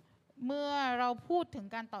it. เมื่อเราพูดถึง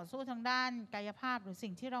การต่อสู้ทางด้านกายภาพหรือสิ่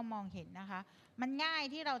งที่เรามองเห็นนะคะ มันง่าย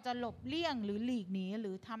ที่เราจะหลบเลี่ยงหรือหลีกหนีห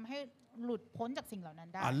รือทำให้หลุดพ้นจากสิ่งเหล่านั้น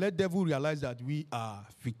ได้ And let devil realize that we are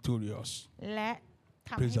victorious. และ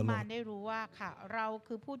ทำ Praise ให้ the มาร Lord. ได้รู้ว่าค่ะ เรา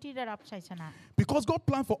คือผู้ที่ได้รับชัยชนะ Because God's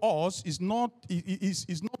plan for us is not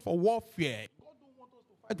for warfare. God don't want us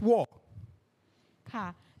to fight war. ค่ะ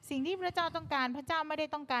สิ่งที่พระเจ้าต้องการพระเจ้าไม่ได้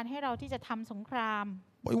ต้องการให้เราที่จะทำสงคราม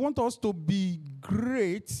But He wants us to be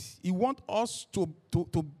great. He wants us to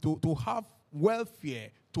have welfare,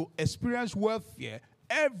 to experience welfare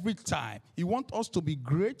every time. He wants us to be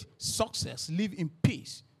great, success, live in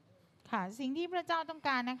peace. ค่ะสิ่งที่พระเจ้าต้องก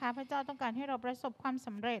ารนะคะพระเจ้าต้องการให้เราประสบความส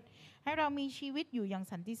ำเร็จ ให้เรามีชีวิตอยู่อย่าง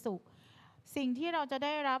สันติสุข สิ่งที่เราจะไ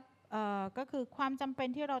ด้รับก็คือความจำเป็น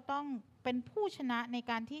ที่เราต้องเป็นผู้ชนะใน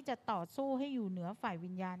การที่จะต่อสู้ให้อยู่เหนือฝ่ายวิ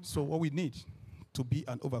ญญาณ So what we need to be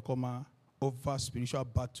an overcomer over spiritual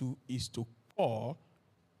battle is to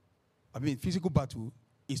physical battle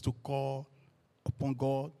is to call upon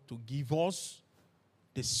God to give us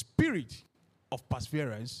the spirit of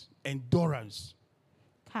perseverance, endurance.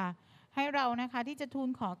 ค่ะให้เรานะคะที่จะทูล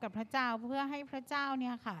ขอกับพระเจ้าเพื่อให้พระเจ้าเนี่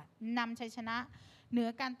ยค่ะนำชัยชนะเหนือ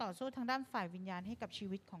การต่อสู้ทางด้านฝ่ายวิญญาณให้กับชี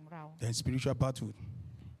วิตของเรา Then spiritual battle.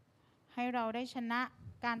 ให้เราได้ชนะ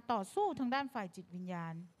การต่อสู้ทางด้านฝ่ายจิตวิญญา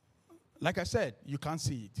ณ Like I said, you can't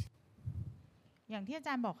see it. อย่างที่อาจ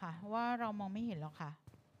ารย์บอกค่ะว่าเรามองไม่เห็นหรอกค่ะ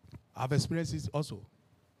I've experienced it also.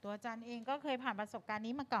 ตัวอาจารย์เองก็เคยผ่านประสบการณ์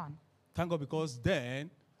นี้มาก่อน Thank God because then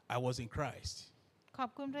I was in Christ. ขอบ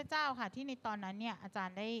คุณพระเจ้าค่ะที่ในตอนนั้นเนี่ยอาจาร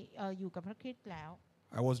ย์ได้อยู่กับพระคริสต์แล้ว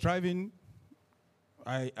I was driving.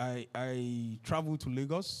 I traveled to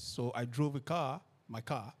Lagos, so I drove my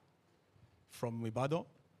car, from Ibadan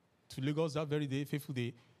to Lagos that very day, faithful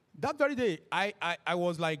day. That very day, I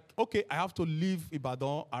was like, okay, I have to leave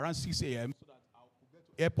Ibadan around 6 a.m. so that I could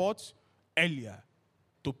get to airport earlier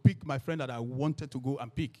to pick my friend that I wanted to go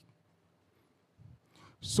and pick.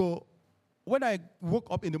 So when I woke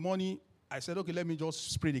up in the morning, I said, okay, let me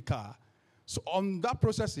just spray the car. So on that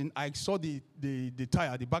processing, I saw the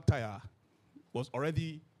tire, the back tire, was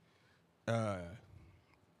already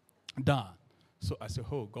done. So I said,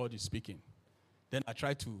 oh, God is speaking. Then I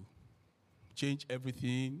tried to change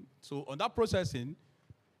everything. So on that processing,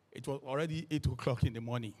 it was already 8 o'clock in the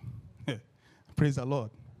morning. Praise the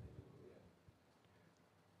Lord.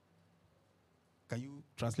 Can you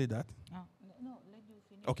translate that? No, let you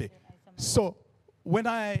finish. Okay. then I summarize. So when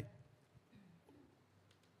I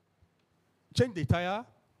changed the tire,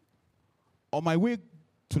 on my way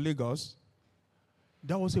to Lagos,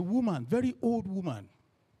 there was a woman, very old woman,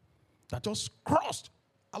 that just crossed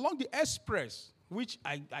along the express, which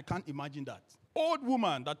I can't imagine that. Old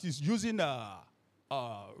woman that is using a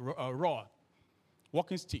rod,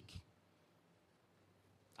 walking stick.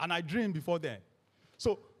 And I dreamed before then.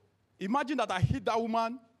 So imagine that I hit that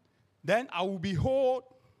woman, then I will be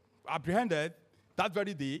apprehended that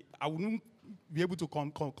very day. I wouldn't be able to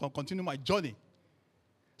continue my journey.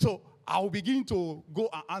 So I will begin to go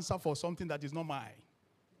and answer for something that is not mine.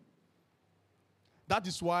 That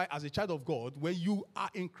is why, as a child of God, when you are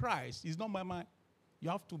in Christ, it's not my mind. You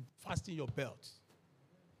have to fasten your belt.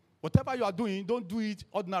 Whatever you are doing, don't do it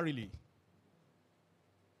ordinarily.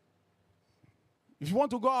 If you want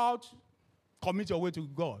to go out Commit your way to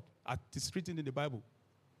God. It's written in the Bible.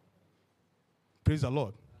 Praise the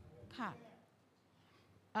Lord. ค่ะ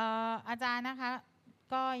อาจารย์นะคะ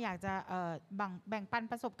ก็อยากจะแบ่งปัน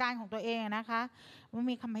ประสบการณ์ของตัวเองนะคะมัน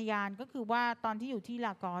มีคำพยานก็คือว่าตอนที่อยู่ที่ล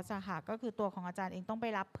ากอสค่ะก็คือตัวของอาจารย์เองต้องไป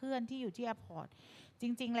รับเพื่อนที่อยู่ที่แอร์พอร์ตจ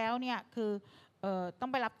ริงๆแล้วเนี่ยคือต้อ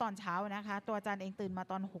งไปรับตอนเช้านะคะตัวอาจารย์เองตื่นมา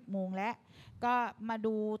ตอน6 โมงแล้วก็มา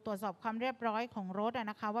ดูตรวจสอบความเรียบร้อยของรถน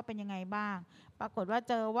ะคะว่าเป็นยังไงบ้างปรากฏว่า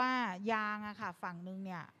เจอว่ายางอะค่ะฝั่งนึงเ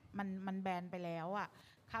นี่ยมันแบนไปแล้วอะ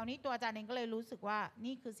คราวนี้ตัวอาจารย์เองก็เลยรู้สึกว่า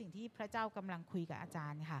นี่คือสิ่งที่พระเจ้ากำลังคุยกับอาจา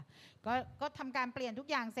รย์ค่ะก็ทำการเปลี่ยนทุก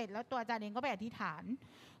อย่างเสร็จแล้วตัวอาจารย์เองก็ไปอธิษฐ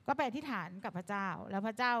านกับพระเจ้าแล้วพ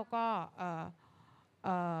ระเจ้าก็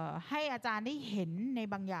ให้อาจารย์ได้เห็นใน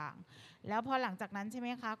บางอย่างแล้วพอหลังจากนั้นใช่ไหม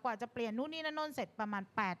คะกว่าจะเปลี่ยนนู่นนี่นั่นเสร็จประมาณ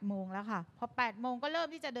8 โมงแล้วค่ะพอ8 โมงก็เริ่ม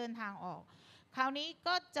ที่จะเดินทางออกคราวนี้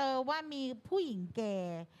ก็เจอว่ามีผู้หญิงแก่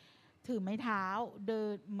ถือไม้เท้าเดิ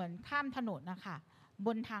นเหมือนข้ามถนนนะคะบ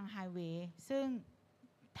นทางไฮเวย์ซึ่ง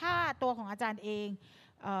ถ้าตัวของอาจารย์เอง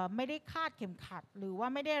ไม่ได้คาดเข็มขัดหรือว่า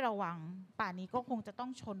ไม่ได้ระวังป่านนี้ก็คงจะต้อ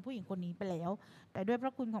งชนผู้หญิงคนนี้ไปแล้วแต่ด้วยพร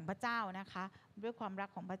ะคุณของพระเจ้านะคะด้วยความรัก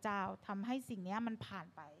ของพระเจ้าทำให้สิ่งนี้มันผ่าน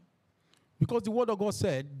ไป Because the word of God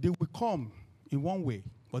said they will come in one way,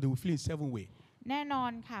 but they will flee in 7 ways. แน่นอ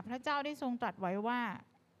นค่ะพระเจ้าได้ทรงตรัสไว้ว่า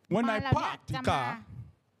When มา I แล้วเนี่ย parked the จะมา car,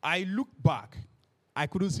 I looked back. I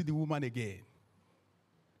couldn't see the woman again.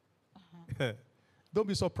 Don't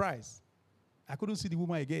be surprised. I couldn't see the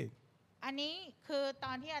woman again. อันนี้คือต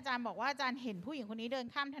อนที่อาจารย์บอกว่าอาจารย์เห็นผู้หญิงคนนี้เดิน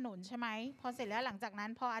ข้ามถนนใช่ไหมพอเสร็จแล้วหลังจากนั้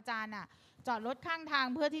นพออาจารย์จอดรถข้างทาง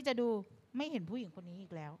เพื่อที่จะดูไม่เห็นผู้หญิงคนนี้อี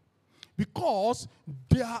กแล้ว Because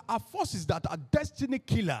there are forces that are destiny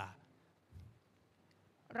killer.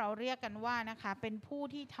 เราเรียกกันว่านะคะเป็นผู้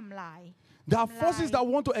ที่ทำลาย There are forces that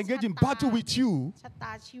want to engage in battle with you. ชะต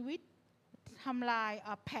าชีวิตทำลาย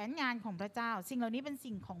แผนงานของพระเจ้าสิ่งเหล่านี้เป็น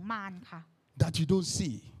สิ่งของมารค่ะ That you don't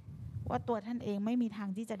see. ว่าตัวท่านเองไม่มีทาง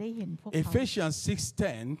ที่จะได้เห็นพวกเขา Ephesians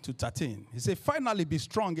 6:10 to 13. He said, finally be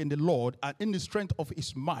strong in the Lord and in the strength of his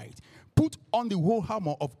might. Put on the whole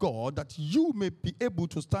armor of God that you may be able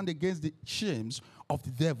to stand against the schemes of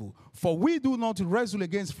the devil. For we do not wrestle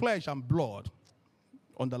against flesh and blood.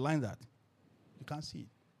 Underline that. You can't see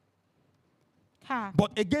it. ค่ะ But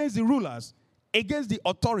against the rulers, against the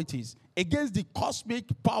authorities, against the cosmic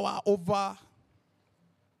power over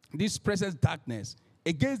this present darkness,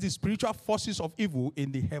 against the spiritual forces of evil in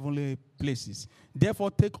the heavenly places.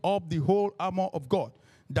 Therefore, take up the whole armor of God,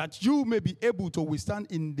 that you may be able to withstand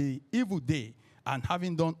in the evil day, and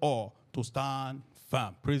having done all, to stand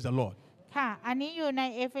firm. Praise the Lord. ค่ะอันนี้อยู่ใน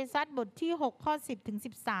เอเฟซัสบทที่6ข้อ10ถึง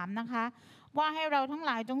13นะคะว่าให้เราทั้งห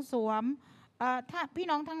ลายจงสวมถ้าพี่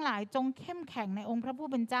น้องทั้งหลายจงเข้มแข็งในองค์พระผู้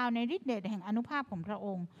เป็นเจ้าในฤทธิ์เดชแห่งอานุภาพของพระอ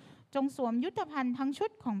งค์จงสวมยุทธภัณฑ์ทั้งชุ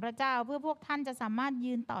ดของพระเจ้าเพื่อพวกท่านจะสามารถ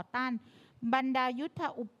ยืนต่อต้านบรรดายุท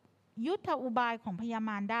ธอุบายของพญาม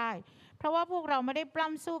ารได้เพราะว่าพวกเราไม่ได้ปล้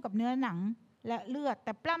ำสู้กับเนื้อหนังและเลือดแ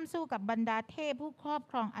ต่ปล้ำสู้กับบรรดาเทพผู้ครอบ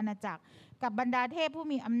ครองอาณาจักรกับบรรดาเทพผู้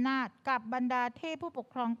มีอำนาจกับบรรดาเทพผู้ปก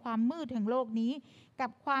ครองความมืดแห่งโลกนี้กั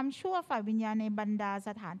บความชั่วฝ่ายวิญญาณในบรรดาส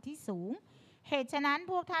ถานที่สูงเหตุฉะนั้น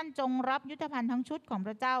พวกท่านจงรับยุทธภัณฑ์ทั้งชุดของพ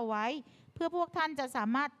ระเจ้าไว้เพื่อพวกท่านจะสา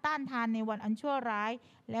มารถต้านทานในวันอันชั่วร้าย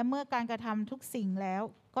และเมื่อการกระทำทุกสิ่งแล้ว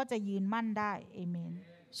ก็จะยืนมั่นได้เอเมน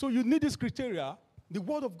So you need this criteria, the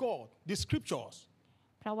word of God, the scriptures,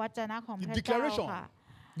 พระวจนะของ the พระเจ้า declaration, ค่ะ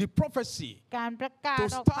the prophecy การประกาศ to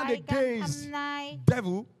ออกไป stand การ against ทำนาย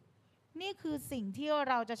devil, นี่คือสิ่งที่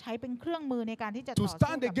เราจะใช้เป็นเครื่องมือในการที่จะ to ต่อสู้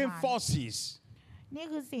stand กับ against มาร forces, นี่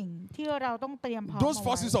คือสิ่งที่เราต้องเตรียมพร้อม those เอา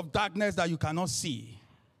forces ไว้ of darkness that you cannot see,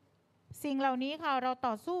 สิ่งเหล่านี้ค่ะเรา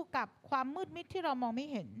ต่อสู้กับความมืดมิดที่เรามองไม่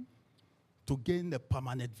เห็น to gain the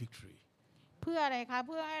permanent victory เพื่ออะไรคะเ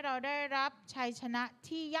พื่อให้เราได้รับชัยชนะ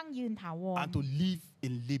ที่ยั่งยืนถาวร and to live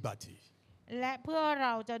in liberty. และเพื่อเร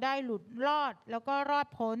าจะได้หลุดรอดแล้วก็รอด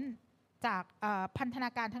พ้นจากพันธนา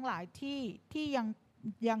การทั้งหลายที่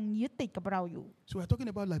ยังยึดติดกับเราอยู่ So we're talking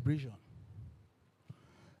about liberation.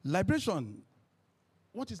 Liberation.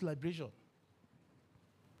 What is liberation?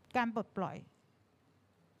 การปลดปล่อย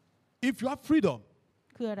If you have freedom,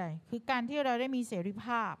 คืออะไรคือการที่เราได้มีเสรีภ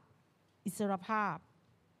าพอิสรภาพ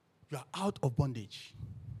you are out of bondage.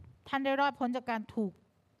 ท่านได้รอดพ้นจากการถูก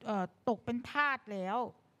ตกเป็นทาสแล้ว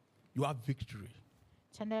You have victory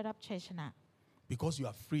ฉันได้รับชัยชนะ because you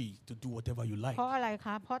are free to do whatever you like. เพราะอะไรค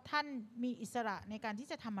ะเพราะท่านมีอิสระในการที่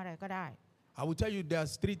จะทำอะไรก็ได้ I will tell you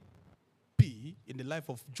there's 3P in the life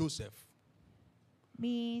of Joseph.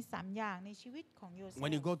 มี3อย่างในชีวิตของโยเซฟ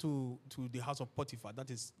When you go to the house of Potiphar, that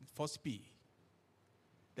is first P.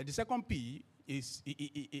 Then the second P is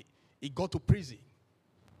he got to prison.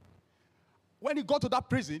 When he got to that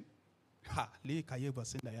prison,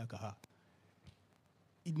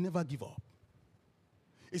 he never give up.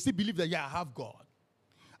 He still believe that, yeah, I have God.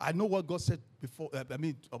 I know what God said before,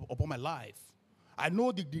 upon my life. I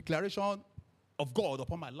know the declaration of God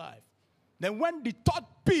upon my life. Then when the third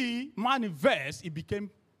P manifests, he became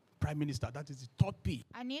prime minister. That is the third P.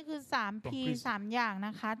 อันนี้คือ3 P 3 อย่างน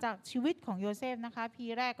ะคะจากชีวิตของโยเซฟนะคะ P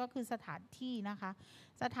แรกก็คือสถานที่นะคะ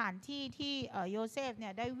สถานที่ที่โยเซฟเนี่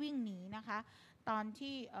ยได้วิ่งหนีนะคะตอน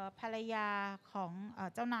ที่ภรรยาของ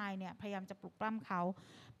เจ้านายเนี่ยพยายามจะปลุกปล้ำเขา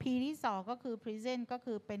P ที่2ก็คือ prison ก็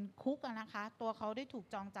คือเป็นคุกนะคะตัวเขาได้ถูก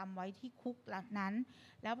จองจำไว้ที่คุกนั้น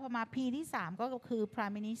แล้วพอมา P ที่3ก็คือ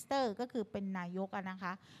prime minister ก็คือเป็นนายกนะค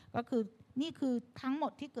ะก็คือนี่คือทั้งหม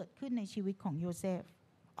ดที่เกิดขึ้นในชีวิตของโยเซฟ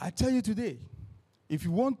I tell you today, if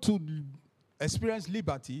you want to experience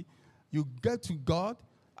liberty, you get to God,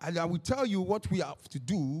 and I will tell you what we have to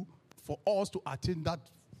do for us to attain that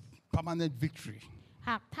permanent victory. ห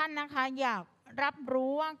ากท่านนะคะอยากรับรู้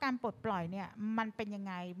ว่าการปลดปล่อยเนี่ยมันเป็นยัง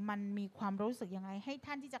ไงมันมีความรู้สึกยังไงให้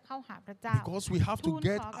ท่านที่จะเข้าหาพระเจ้า Because we have to ทูล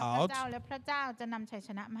get ขอกับพระ out เจ้าและพระเจ้าจะนำชัยช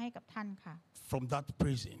นะมาให้กับท่านค่ะ from that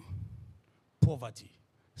prison, poverty,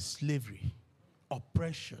 slavery,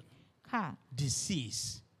 oppression, ค่ะ disease,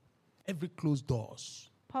 every closed doors.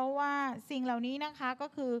 เพราะว่าสิ่งเหล่านี้นะคะก็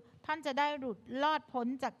คือท่านจะได้หลุดรอดพ้น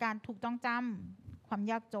จากการถูกต้องจำความ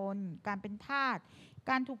ยากจนการเป็นทาส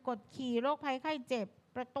การถูกกดขี่โรคภัยไข้เจ็บ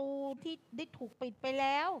ประตูที่ได้ถูกปิดไปแ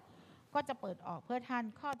ล้วก็จะเปิดออกเพื่อท่าน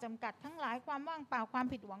ข้อจำกัดทั้งหลายความว่างเปล่าความ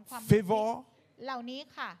ผิดหวังความ Favor เหล่านี้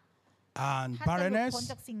ค่ะ and ท่านจะหลุด barrenness, พ้น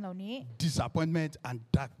จากสิ่งเหล่านี้ disappointment and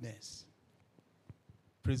darkness.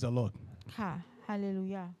 Praise the Lord. ค่ะฮาเลลู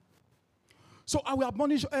ยา So I will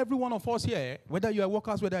admonish every one of us here, whether you are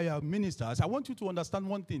workers, whether you are ministers. I want you to understand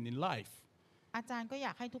one thing in life. อาจารย์ก็อย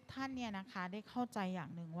ากให้ทุกท่านเนี่ยนะคะได้เข้าใจอย่า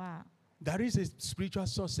งหนึ่งว่า There is a spiritual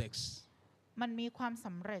success. มันมีความส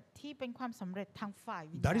ำเร็จที่เป็นความสำเร็จทางฝ่าย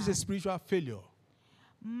วิญญา There is a ณ spiritual failure.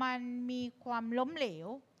 มันมีความล้มเหลว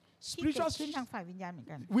ที่เกิดขึ้นทางฝ่ายวิญญาณเหมือน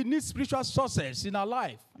กัน We need spiritual success in our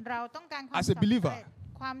life. เราต้องการความ As a สำเร็ believer. จ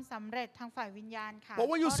ความสำเร็จทางฝ่ายวิญญาณค่ะ But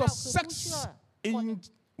when you เพราะเราคือผู้เชื่อ success คนหนึ่ง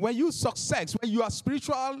when you success, when you are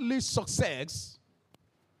spiritually success,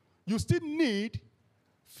 you still need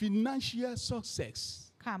financial success.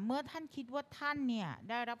 ค่ะเมื่อท่านคิดว่าท่านเนี่ย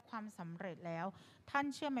ได้รับความสำเร็จแล้ว ท่าน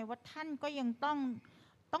เชื่อไหมว่าท่านก็ยัง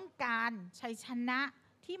ต้องการชัยชนะ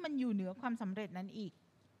ที่มันอยู่เหนือความสำเร็จนั้นอีก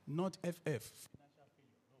Not FF.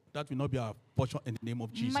 That will not be our portion in the name of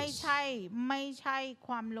ไม่ Jesus. ใช่ค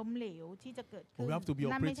วามล้มเหลวที่จะเกิดขึ้น We have to be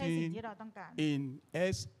นั่นไม่ใช่สิ่ง operating ที่เราต้องการ in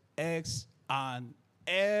SX and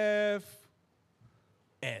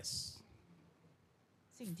FS.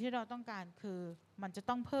 สิ่งที่เราต้องการคือมันจะ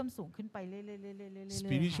ต้องเพิ่มสูงขึ้นไปเรื่อยๆ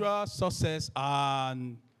Spiritual success and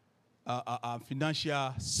financial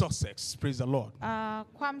success. Praise the Lord.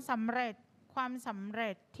 ความสำเร็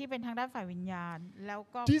จที่เป็นทางด้านฝ่ายวิญญาณแล้ว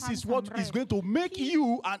ก็ This is what is going to make you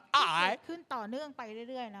and ที่เกิ I ดขึ้นต่อเนื่องไป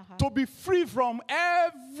เรื่อยๆนะคะ to be free from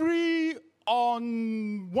every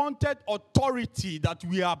unwanted authority that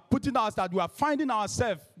we are putting us, that we are finding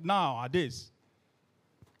ourselves nowadays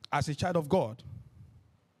as a child of God.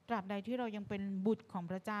 ตราบใดที่เรายังเป็นบุตรของ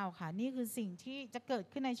พระเจ้าค่ะนี่คือสิ่งที่จะเกิด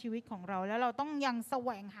ขึ้นในชีวิตของเราแล้วเราต้องยังแสว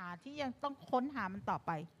งหาที่ยังต้องค้นหามันต่อไ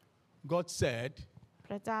ป God said, พ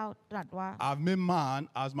ระเจ้าตรัสว่า I've made man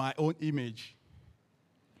as my own image.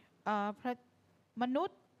 มนุษ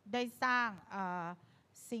ย์ได้สร้าง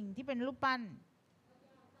สิ่งที่เป็นรูปปั้น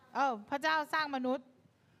พระเจ้าสร้างมนุษย์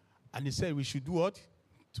And he said we should do what?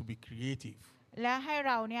 To be creative. และให้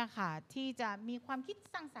เราเนี่ยค่ะที่จะมีความคิด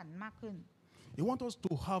สร้างสรรค์มากขึ้น He wants us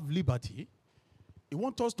to have liberty. He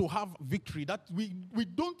wants us to have victory that we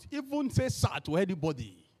don't even say sir to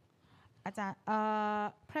anybody. อาจารย์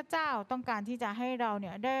พระเจ้าต้องการที่จะให้เราเ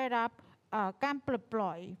นี่ยได้รับการปลดป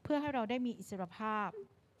ล่อยเพื่อให้เราได้มีอิสรภาพ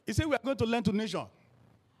He said we are going to lend to nation.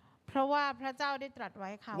 เพราะว่าพระเจ้าได้ตรัสไว้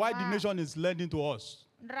ค่ะ Why the nation is lending to us?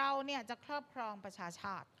 เราเนี่ยจะครอบครองประชาช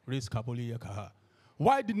าติ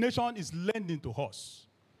Why the nation is lending to us?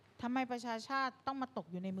 ทำไมประชาชาติต้องมาตก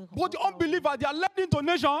อยู่ในมือของ But the unbeliever, they are lending to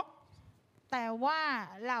nation. แต่ว่า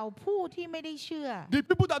เหล่าผู้ที่ไม่ได้เชื่อ The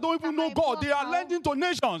people that don't even know God, they are lending to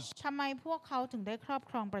nations. ทำไมพวกเขาถึงได้ครอบ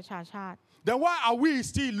ครองประชาชาติ Then why are we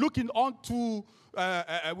still looking on to,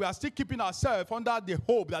 we are still keeping ourselves under the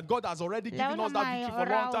hope that God has already แล้ว given us ทำไม that victory for a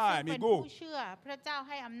เรา long ซึ่ง time เป็น ago? ผู้เชื่อพระเจ้าใ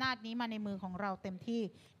ห้อำนาจนี้มาในมือของเราเต็มที่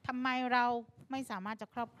ทำไมเราไม่สามารถจะ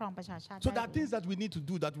ครอบครองประชาชาติ So there ได้ are things that we need to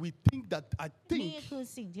do that we think that I นี่ think คือ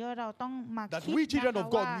สิ่งที่เราต้องมา that คิด we นะ children คะ of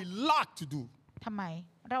ว่า God we lack to do. ทำไม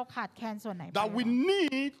เราขาดแคลนส่วนไหนไป That we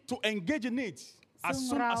need to engage in it ซึ่ as ง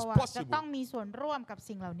soon เรา as จะต้อง possible. มีส่วนร่วมกับ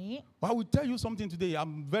สิ่งเหล่านี้ But I will tell you something today.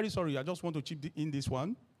 I'm very sorry. I just want to chip in this one.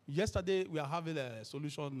 Yesterday, we are having a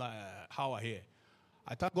solution hour here.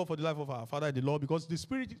 I thank God for the life of our father in the Lord because the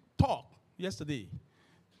Spirit talked yesterday.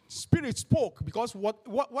 Spirit spoke because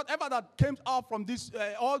whatever that came out from this,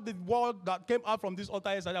 all the word that came out from this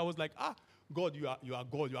altar yesterday, I was like, God, you are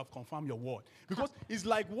God. You have confirmed your word. Because it's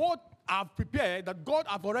like what I've prepared, that God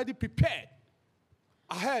have already prepared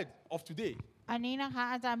ahead of today. อันนี้นะคะ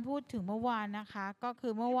อาจารย์พูดถึงเมื่อวานนะคะก็คื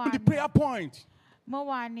อเมื่อวาน The prayer point. เมื่อ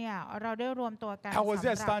วานเนี่ยเราได้รวมตัวกัน I was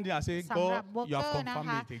there standing. I said, สำหรับ God, you have เวิร์กเกอร์นะค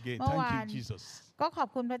ะ confirmed it again. เมื่อวาน Thank you, Jesus. ก็ขอบ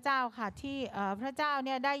คุณพระเจ้าค่ะที่พระเจ้าเ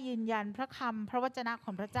นี่ยได้ยืนยันพระคำพระวจนะข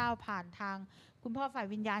องพระเจ้าผ่านทางคุณพ่อฝ่าย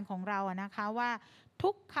วิญญาณของเรานะคะว่าทุ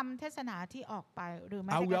กคำเทศนาที่ออกไปหรือแ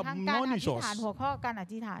ม้แต่กระทั่งการอธิษฐานหัวข้อการอ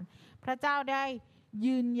ธิษฐานพระเจ้าได้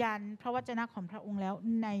ยืนยันพระวจนะของพระองค์แล้ว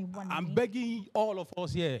ในวันนี้ I'm begging all of us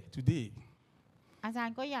here today. อาจาร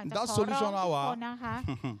ย์ก็อยากจะขอร้องทุกคนนะคะ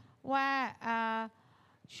ว่า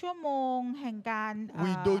ชั่วโมงแห่งการ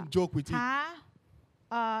We don't joke with it.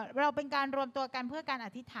 เราเป็นการรวมตัวกันเพื่อการอ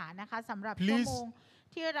ธิษฐานนะคะสำหรับชั่วโมง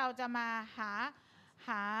ที่เราจะมาห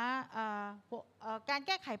าการแ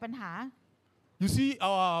ก้ไขปัญหา You see,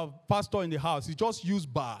 our pastor in the house, he just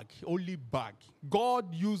used bag, only bag. God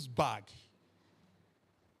used bag.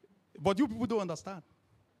 But you people don't understand.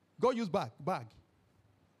 God used bag.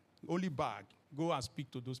 Only bag. Go and speak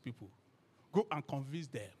to those people. Go and convince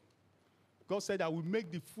them. God said, I will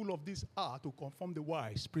make the fool of this hour to conform the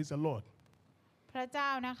wise. Praise the Lord. พระเจ้า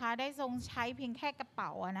นะคะได้ทรงใช้เพียงแค่กระเป๋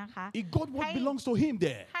านะคะ It got what belongs to him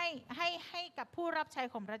there. ให้กับผู้รับใช้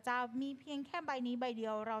ของพระเจ้ามีเพียงแค่ใบนี้ใบเดี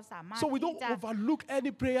ยวเราสามารถ So we don't overlook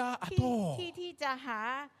any prayer at all. ที่จะหา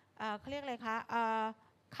เขาเรียกอะไรคะ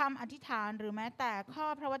คำอธิษฐานหรือแม้แต่ข้อ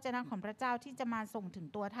พระวจนะของพระเจ้าที่จะมาส่งถึง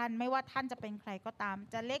ตัวท่านไม่ว่าท่านจะเป็นใครก็ตาม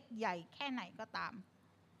จะเล็กใหญ่แค่ไหนก็ตาม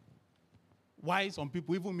Why some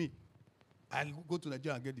people, even me, I'll go to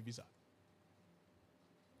Nigeria and get the visa.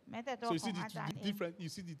 แม้แต่ตัว So you ขอ see งอาจารย์ the เอง different. You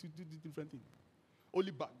see the two different things.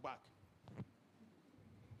 Only bag.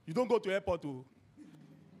 You don't go to airport to.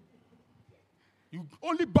 You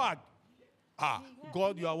only bag.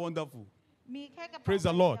 God, you are wonderful. มีแค่กระเป๋า Praise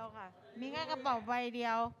the ใบ Lord. เดียวค่ะมีแค่กระเป๋าใบเดี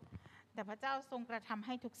ยวแต่พระเจ้าทรงกระทำใ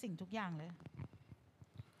ห้ทุกสิ่งทุกอย่างเลย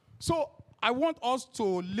So I want us to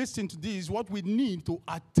listen to this. What we need to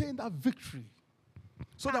attain that victory,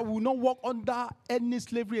 so that we will not walk under any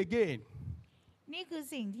slavery again. นี่คือ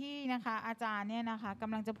สิ่งที่นะคะอาจารย์เนี่ยนะคะก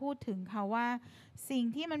ำลังจะพูดถึงค่ะว่าสิ่ง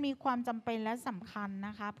ที่มันมีความจำเป็นและสำคัญน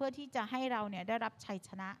ะคะเพื่อที่จะให้เราเนี่ยได้รับชัยช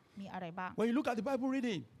นะมีอะไรบ้าง When you look at the Bible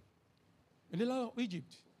reading in the land of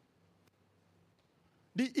Egypt,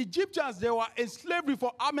 the Egyptians, they were in slavery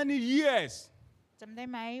for how many years? จำได้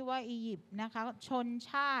ไหมว่าอียิปต์นะคะชน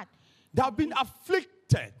ชาติ They have been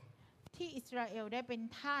afflicted. ที่อิสราเอลได้เป็น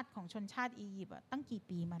ทาสของชนชาติอียิปต์ตั้งกี่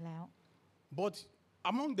ปีมาแล้ว But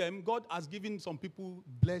among them, God has given some people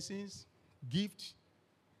blessings, gifts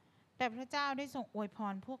แต่พระเจ้าได้ทรงอวยพ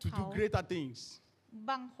รพวก to เขา do greater things.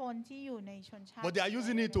 บางคนที่อยู่ในชนชาติ But they are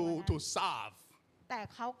using it to serve. แต่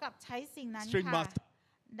เขากลับใช้สิ่งนั้น Strange ค่ะ master.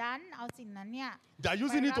 ดันเอาสิ่งนั้นเนี่ย They are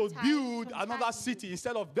using it to build another city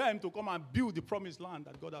instead of them to come and build the promised land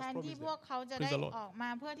that God has แทนที่ promised พวก them. เขาจะ Praise ได้ the Lord. ออกมา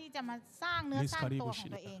เพื่อที่จะมาสร้างเนื้อสร้างตัวขอ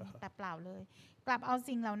งตัวเองแต่เปล่าเลย กลับเอา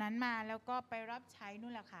สิ่งเหล่านั้นมาแล้วก็ไปรับใช้นู่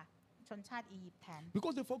นแหละค่ะชนชาติอียิปต์แทน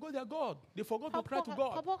Because they forgot their God. They forgot เพ to ราะ cry to เพ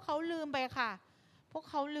ราะ God. พวกเขาลืมไปค่ะ พวก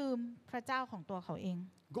เขาลืมพระเจ้าของตัวเขาเอง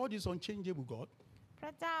God is unchangeable God. พร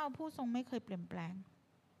ะเจ้าผู้ทรงไม่เคยเปลี่ยนแปลง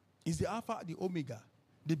He's the Alpha, the Omega,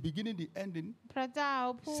 the beginning, the ending, พระเจ้า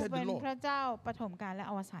ผู้ Said the เป็น Lord. พระเจ้าปฐมกาลและ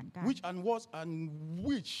อวสานกาล which and was and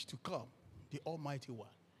which to come, the Almighty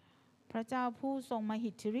One. พระเจ้าผู้ทรงม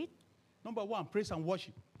หิทธิฤทธิ์ Number one, praise and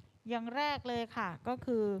worship. อย่างแรกเลยค่ะก็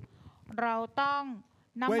คือเราต้อง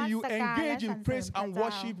นมั When ส you การและ engage สร in รเสริญ praise พระ and เจ้า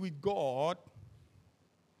worship with God,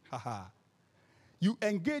 you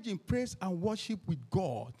engage in praise and worship with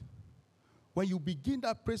God. When you begin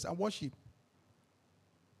that praise and worship,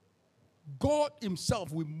 God Himself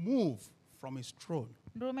will move from His throne.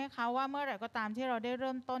 รู้ไหมคะว่าเมื่อไหร่ก็ตามที่เราได้เ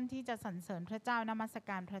ริ่มต้นที่จะสรรเสริญพระเจ้านมัส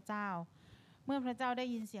การพระเจ้า เมื่อพระเจ้าได้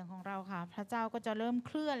ยินเสียงของเราค่ะ พระเจ้าก็จะเริ่มเ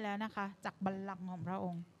คลื่อนแล้วนะคะจากบัลลังก์ของพระอ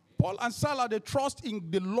งค์ Paul and Silas, they trust in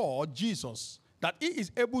the Lord Jesus, that He is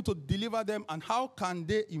able to deliver them, and how can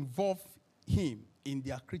they involve Him in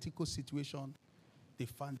their critical situation they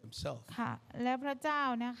find themselves. ค่ะและพระเจ้า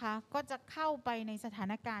นะคะก็จะเข้าไปในสถา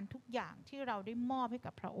นการณ์ทุกอย่างที่เราได้มอบให้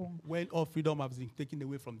กับพระองค์ When all freedom has been taken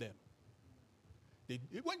away from them.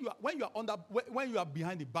 When you are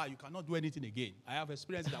behind the bar, you cannot do anything again. I have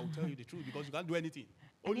experience that will tell you the truth because you can't do anything.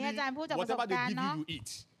 Only whatever they give you, you eat.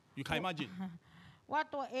 You can imagine. ว่า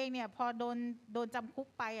ตัวเองเนี่ยพอโดนจำคุก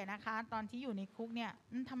ไปอะนะคะตอนที่อยู่ในคุกเนี่ย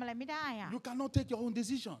ทำอะไรไม่ได้อะ You cannot take your own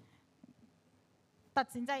decision. ตัด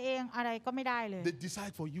สินใจเองอะไรก็ไม่ได้เลย They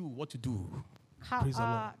decide for you what to do. เขา Praise the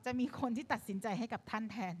Lord. จะมีคนที่ตัดสินใจให้กับท่าน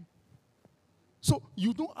แทน So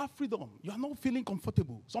you don't have freedom. You are not feeling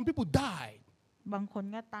comfortable. Some people die บางคน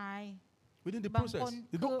ก็ตาย within the บางคน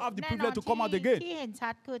process. They don't have the แน่นอน privilege to come out again. ที่เห็นชั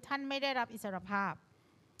ดคือท่านไม่ได้รับอิสรภาพ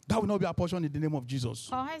That will not be our portion in the name of Jesus.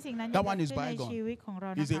 ขอให้สิ่งนั้น That เกิด one is ขึ้นใน bygone. ชีวิตของเรา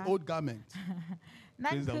นะ It's an คะ old garment.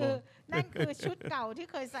 นั่น Praise the คือ Lord. นั่นคือชุดเก่าที่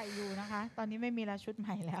เคยใส่อยู่นะคะ ตอนนี้ไม่มีแล้วชุดให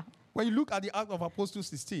ม่แล้ว When you look at the Acts of Apostles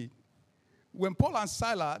 16, when Paul and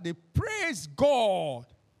Silas, they praise God.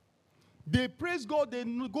 They praise God. They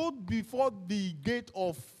go before the gate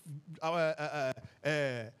of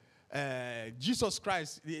Jesus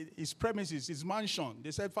Christ, his premises, his mansion.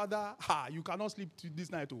 They said, Father, you cannot sleep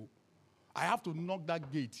this night. Oh. I have to knock that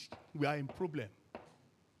gate. We are in problem.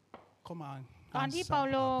 Come on. ตอนที่ answer เปา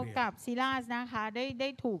โล our prayer. กับซิลาสนะคะได้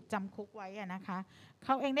ถูกจำคุกไว้อะนะคะเข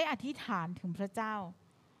าเองได้อธิษฐานถึงพระเจ้า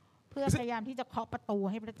เพื่อพยายามที่จะเคาะประตู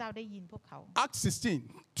ให้พระเจ้าได้ยินพวกเขา Acts 16,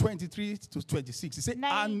 23 to 26. He said, ใน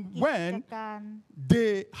and กิจ when การ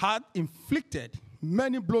they had inflicted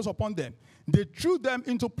many blows upon them, they threw them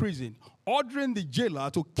into prison, ordering the jailer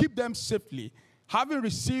to keep them safely. Having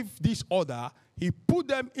received this order, he put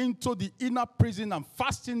them into the inner prison and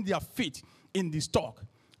fastened their feet in the stock.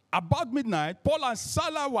 About midnight, Paul and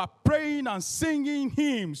Silas were praying and singing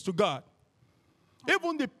hymns to God.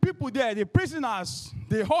 Even the people there, the prisoners,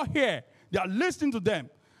 they all hear, they are listening to them.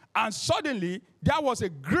 And suddenly, there was a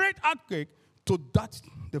great earthquake to that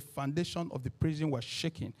the foundation of the prison was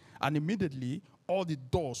shaking. And immediately, all the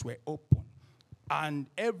doors were open. And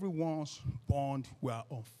everyone's bonds were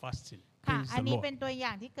on fasting. ค่ะ Praise อัน the นี้ Lord. เป็นตัวอย่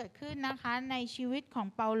างที่เกิดขึ้นนะคะในชีวิตของ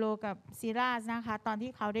เปาโลกับซิลาสนะคะตอน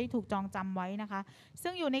ที่เขาได้ถูกจองจำไว้นะคะ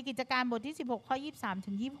ซึ่งอยู่ในกิจการบทที่ 16 ข้อ 23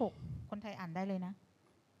 ถึง 26 คนไทยอ่านได้เลยนะ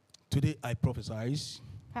Today, I prophesy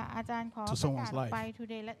ค่ะอาจารย์ขอ To ประ someone's กาศออก life. ไป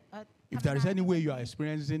today และif there is any way you are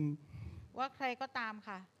experiencing ว่าใครก็ตาม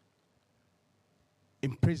ค่ะ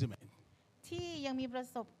imprisonment, ที่ยังมีประ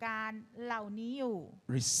สบการณ์เหล่านี้อยู่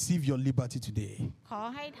receive your liberty today. ขอ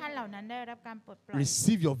ให้ท่านเหล่านั้นได้รับการปลดปล่อย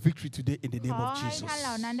Receive your victory today in the ข name อ of ให้ท่านเห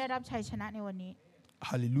ล่า Jesus. นั้นได้รับชัยชนะในวันนี้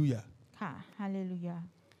Hallelujah. ค่ะฮาเลลูยา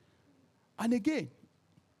And again,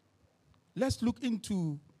 let's look into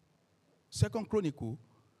 2 Chronicle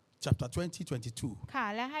chapter 20, 22. ค่ะ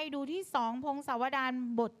และให้ดูที่2พงศาวดาร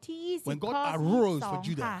บทที่ When 20 God ข้อ arose for 22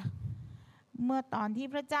 Judah ค่ะเมื่อตอนที่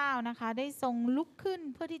พระเจ้านะคะได้ทรงลุกขึ้น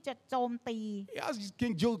เพื่อที่จะโจมตี He asked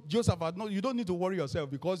King Joseph, no, you don't need to worry yourself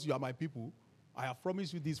because you are my people. I have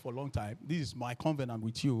promised you this for a long time. This is my covenant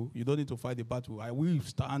with you. You don't need to fight the battle. I will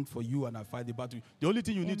stand for you and I fight the battle. The only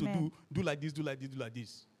thing you need to Amen. do like this, do like this, do like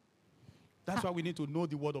this. That's why we need to know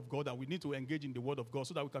the word of God and we need to engage in the word of God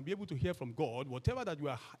so that we can be able to hear from God. Whatever that you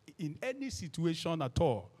are in any situation at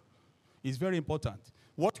all is very important.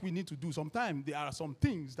 What we need to do, sometimes there are some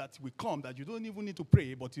things that will come that you don't even need to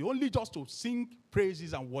pray, but you only just to sing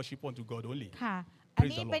praises and worship unto God only. ค่ะอัน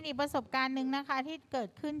Praise นี้ the เป็น Lord. อีกประสบการณ์หนึ่งนะคะที่เกิด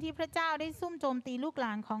ขึ้นที่พระเจ้าได้ซุ่มโจมตีลูกหล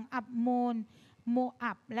านของอับโมนโม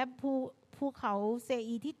อับและภูเขาเซ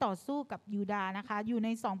อีที่ต่อสู้กับยูดาห์นะคะอยู่ใน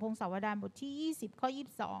2พงศาวดารบทที่ 20 ข้อ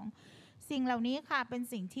 22 สิ่งเหล่านี้ค่ะเป็น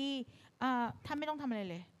สิ่งที่ท่านไม่ต้องทำอะไร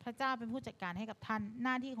เลย พระเจ้าเป็นผู้จัดการให้กับท่านห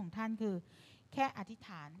น้าที่ของท่านคือแค่อธิษฐ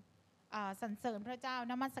านสรรเสริญพระเจ้า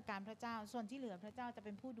นมัสการพระเจ้าส่วนที่เหลือพระเจ้าจะเ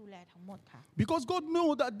ป็นผู้ดูแลทั้งหมดค่ะ Because God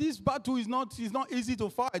knows that this battle is not easy to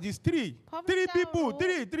fight. It's three people,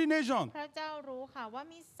 three nations. พระเจ้ารู้ค่ะว่า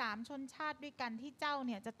มี3ชนชาติด้วยกันที่เจ้าเ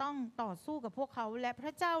นี่ยจะต้องต่อสู้กับพวกเขาและพร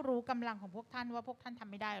ะเจ้ารู้กำลังของพวกท่านว่าพวกท่านทำ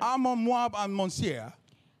ไม่ได้หรอก Ammon, Moab, and Mount Seir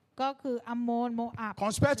ก็คืออัมโมนโมอับ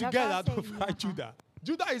conspire แล้วก็ together เซ to อี fight นะคะ Judah.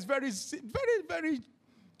 Judah is very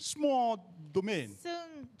small domain. ซึ่ง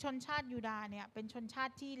ชนชาติยูดาห์เนี่ยเป็นชนชา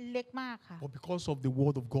ติที่เล็กมากค่ะ But because of the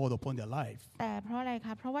word of God upon their life, แต่เพราะอะไรค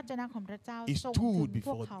ะเพราะวจนะของพระเจ้า He ทรง stood ถึงพ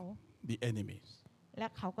วก before เขา the enemies. และ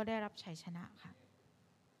เขาก็ได้รับชัยชนะค่ะ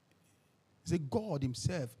He said, God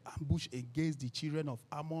himself ambushed against the children of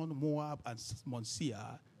Ammon, Moab, and Mount Seir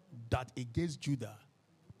that against Judah.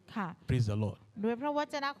 ค่ะ Praise the Lord. ด้วยพระว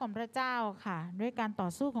จนะของพระเจ้าค่ะด้วยการต่อ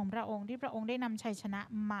สู้ของพระองค์ที่พระองค์ได้นำชัยชนะ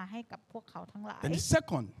มาให้กับพวกเขาทั้งหลาย And the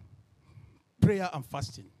second, prayer and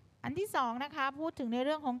fasting. อันที่สองนะคะพูดถึงในเ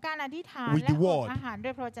รื่องของการอธิษฐาน With และ the อ word ดอาหารด้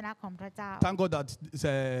วยพระวจนะของพระเจ้า Thank God that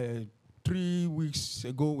 3 weeks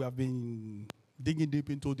ago we have been digging deep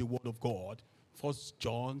into the word of God. 1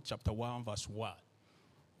 John chapter 1 verse 1,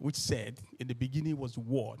 which said, in the beginning was the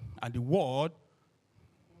word, and the word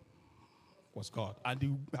was God,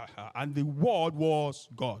 and the word was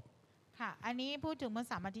God. ค่ะอันนี้พูดถึงเมื่อ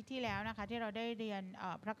3 อาทิตย์ที่แล้วนะคะที่เราได้เรียน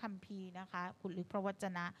พระคัมภีร์นะคะหรือพระวจ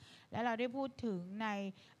นะ และเราได้พูดถึงใน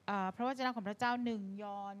พระวจนะของพระเจ้า1 ย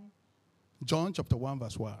อห์น John chapter 1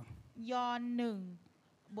 verse 1. ยอห์น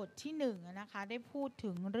1 บทที่1นะคะได้พูด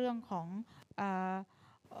ถึงเรื่องของ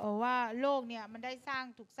ว่าโลกเนี่ยมันได้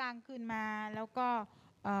ถูกสร้างขึ้นมาแล้วก็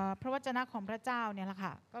พระวจนะของพระเจ้าเนี่ยแหละ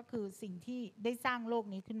ค่ะก็คือสิ่งที่ได้สร้างโลก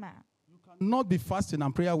นี้ขึ้นมา Not be fasting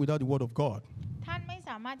and prayer without the word of God. ท่านไม่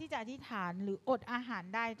สามารถที่จะอธิษฐานหรืออดอาหาร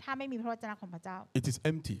ได้ถ้าไม่มีพระวจนะของพระเจ้า It is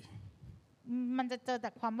empty. มันจะเจอแต่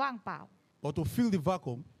ความว่างเปล่า But to fill the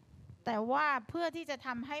vacuum แต่ว่าเพื่อที่จะท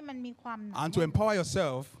ำให้มันมีความ and to empower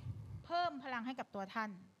yourself เพิ่มพลังให้กับตัวท่าน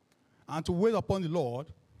and to wait upon the Lord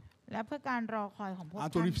และเพื่อการรอคอยของพวก and ท่า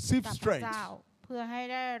น to receive จากพระเจ้า เพื่อให้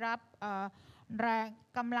ได้รับแรง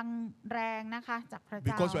กำลังแรงนะคะจากพระเจ้า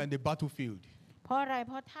because you are in the battlefield. เพราะอะไรเ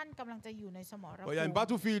พราะท่านกำลังจะอยู่ในสมรภู But you are in มิ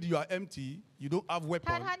battlefield, you are empty, you don't have ถ้า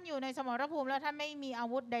weapon. ท่านอยู่ในสมรภูมิแล้วท่านไม่มีอา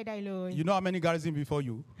วุธใดๆเลย You know how many garrison before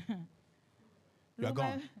you? You are รู้ไหม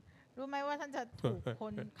gone. รู้ไหมว่าท่านจะถูกค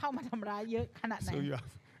นเข้ามาทำร้ายเยอะขนาดไหน So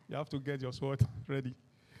you have to get your sword ready,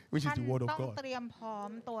 which is ท่าน the word of ต้อง God. เตรียมพร้อม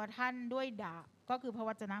ตัวท่านด้วยดาบก็คือพระว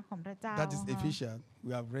จนะของพระเจ้า That is Ephesians.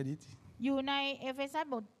 We have read it. อยู่ในเอเฟซัส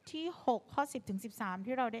บทที่6ข้อ10ถึง13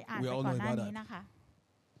ที่เราได้อ่าน We ไป all ก่อน know หน้า about นี้ that. นะคะ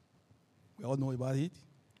We all know about it.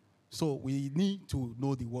 So we need to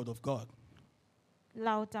know the word of God. เ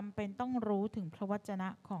ราจำเป็นต้องรู้ถึงพระวจนะ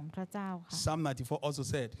ของพระเจ้าค่ะ Psalm 94 also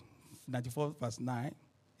said, 94 verse 9,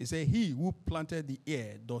 it said, He who planted the ear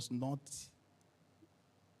does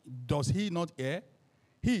he not hear?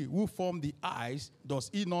 He who formed the eyes, does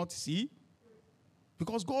he not see?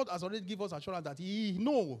 Because God has already given us assurance that He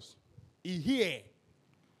knows, He hears.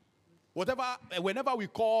 Whenever we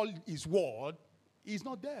call His word, He's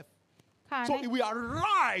not deaf. ค่ะ So we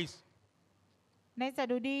arise. ในส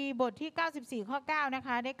ดุดีบทที่94ข้อ9นะค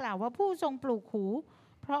ะได้กล่าวว่าผู้ทรงปลูกหู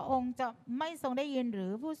พระองค์จะไม่ทรงได้ยินหรื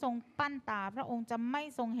อผู้ทรงปั้นตาพระองค์จะไม่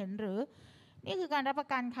ทรงเห็นหรือนี่คือการรับประ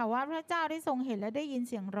กันค่ะว่าพระเจ้าได้ทรงเห็นและได้ยิน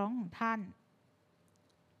เสียงร้องของท่าน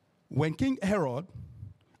When King Herod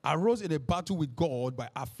arose in a battle with God by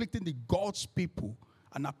afflicting the God's people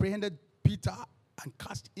and apprehended Peter and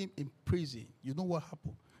cast him in prison, you know what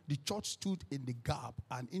happened? The church stood in the gap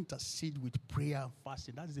and intercede with prayer and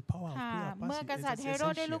fasting. That is the power of ค่ะ prayer and เมื่อ fasting. กษัตริย์เฮโร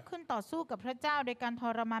ดได้ลุก It's ขึ้นต่อสู้กับพระเจ้าโดยการท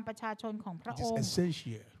รมานประชาชนของพระองค์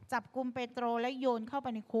essential. จับกุมเปโตรและโยนเข้าไป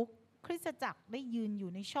ในคุกคริสตจักรได้ยืนอ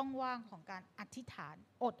ยู่ในช่องว่างของการอธิษฐาน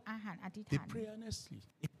อดอาหารอธิษ They ฐาน pray earnestly.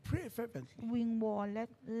 They pray fervently. วิงวอน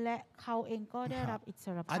และเขาเองก็ได้รับอิส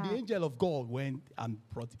รภา And พ the angel of God went and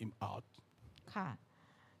brought him out. ค่ะ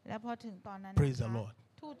และพอถึงตอนนั้น Praise นะ the คะ Lord.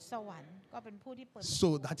 ทูตสวรรค์ก็เป็นผู้ที่เปิด So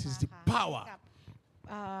that is the power.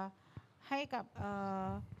 ให้กับ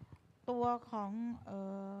ตัวของ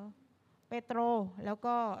เปโตรแล้ว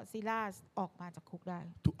ก็ซิลาสออกมาจากคุกได้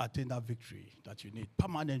To attain that victory that you need,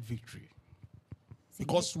 permanent victory.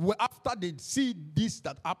 Because after they see this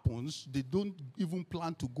that happens, they don't even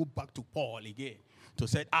plan to go back to Paul again. To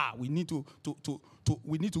say, we need to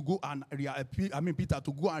go and Peter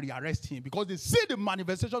to go and rearrest him because they see the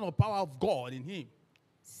manifestation of power of God in him.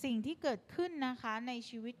 สิ่งที่เกิดขึ้นนะคะใน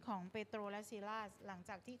ชีวิตของเปโตรและซิลาสหลัง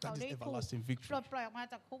จากที่เขา That ได้ is ถูก everlasting ปล victory. ดปล่อยออกมา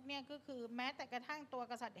จากคุกเนี่ยก็คือแม้แต่กระทั่งตัว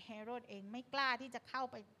กษัตริย์เฮโรดเองไม่กล้าที่จะเข้า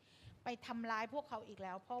ไปทำร้ายพวกเขาอีกแ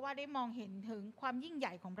ล้วเพราะว่าได้มองเห็นถึงความยิ่งให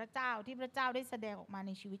ญ่ของพระเจ้าที่พระเจ้าได้แสดงออกมาใ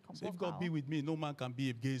นชีวิตของ So พวก if เขา God be with me, no man can be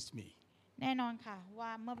against me. แน่นอนค่ะว่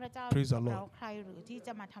าเมื่อพระเจ้า Praise the อยู่กับ Lord. เราใครหรือที่จ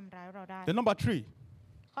ะมาทำร้ายเราได้ Then number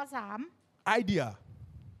 3, ข้อ idea,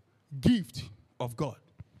 gift of God.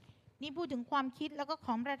 3นี่พูดถึงความคิดแล้วก็ข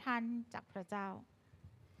องประทานจากพระเจ้า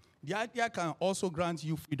The idea can also grant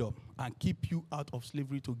you freedom and keep you out of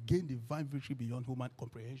slavery to gain divine victory beyond human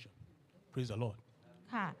comprehension. Praise the Lord.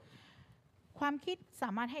 ค่ะความคิดส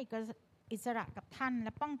ามารถให้อิสระกับท่านแล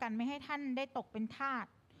ะป้องกันไม่ให้ท่านได้ตกเป็นทาส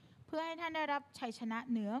เพื่อให้ท่านได้รับชัยชนะ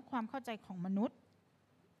เหนือความเข้าใจของมนุษย์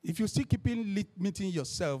If you still keeping limiting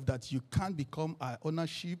yourself that you can't become an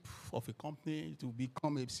ownership of a company, to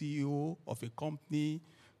become a CEO of a company,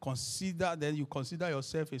 then you consider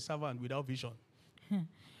yourself a servant without vision.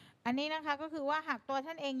 อันนี้นะคะก็คือว่าหากตัว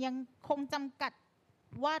ท่านเองยังคงจำกัด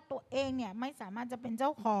ว่าตัวเองเนี่ยไม่สามารถจะเป็นเจ้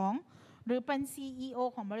าของหรือเป็น CEO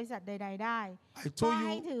ของบริษัทใดๆได้ I ก็ told ใ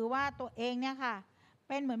ห้ you ถือว่าตัวเองเนี่ยค่ะ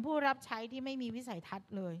เป็นเหมือนผู้รับใช้ที่ไม่มีวิสัยทัศ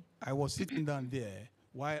น์เลย I was sitting down there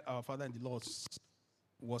while our Father in the Lord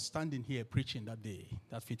was standing here preaching that day,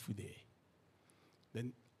 that fateful day. Then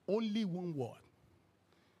only one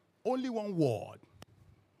word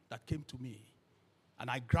that came to me, and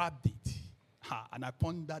I grabbed it, and I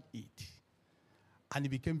pondered it, and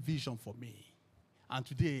it became vision for me. And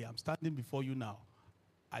today I'm standing before you now.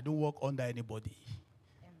 I don't work under anybody.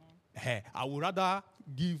 I would rather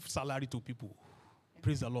give salary to people.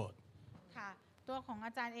 Praise the Lord. ค่ะตัวของอ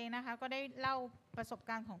าจารย์เองนะคะก็ได้เล่าประสบ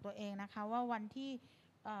การณ์ของตัวเองนะคะว่าวันที่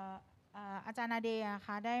อาจารย์นาเดียนะค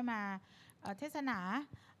ะได้มา เทศนา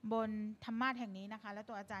บนธรรมาสน์แห่งนี้นะคะแล้ว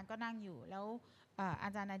ตัวอาจารย์ก็นั่งอยู่แล้วอา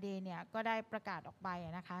จารย์อเดเนี่ยก็ได้ประกาศออกไป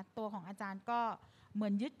นะคะตัวของอาจารย์ก็เหมื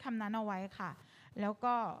อนยึดคำนั้นเอาไว้ค่ะแล้ว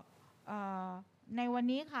ก็ในวัน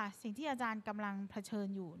นี้ค่ะสิ่งที่อาจารย์กำลังเผชิญ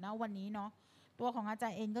อยู่นะวันนี้เนาะตัวของอาจา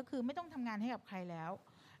รย์เองก็คือไม่ต้องทำงานให้กับใครแล้ว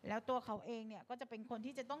ตัวเขาเองเนี่ยก็จะเป็นคน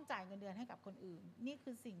ที่จะต้องจ่ายเงินเดือนให้กับคนอื่นนี่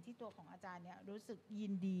คือสิ่งที่ตัวของอาจารย์เนี่ยรู้สึกยิ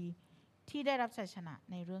นดีที่ได้รับชัยชนะ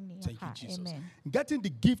ในเรื่องนี้ Thank ค่ะ you, Jesus. Amen. Getting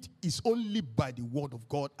the gift is only by the word of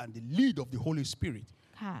God and the lead of the Holy Spirit.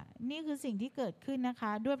 ค่ะนี่คือสิ่งที่เกิดขึ้นนะค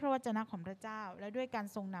ะด้วยพระวจนะของพระเจ้าและด้วยการ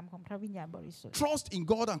ทรงนำของพระวิญญาณบริสุทธิ์ Trust in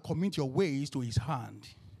God and commit your ways to His hand.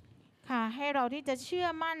 ค่ะให้เราที่จะเชื่อ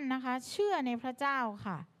มั่นนะคะเชื่อในพระเจ้า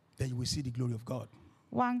ค่ะ Then you will see the glory of God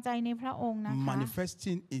วางใจในพระองค์นะคะ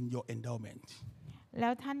manifesting in your endowment. แล้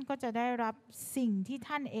วท่านก็จะได้รับสิ่งที่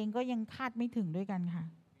ท่านเองก็ยังคาดไม่ถึงด้วยกันค่ะ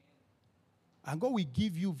And God will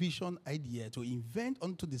give you vision idea to invent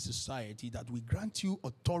unto the society that will grant you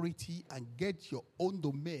authority and get your own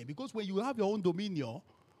domain. Because when you have your own dominion,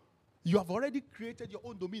 you have already created your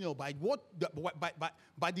own dominion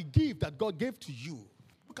by the gift that God gave to you.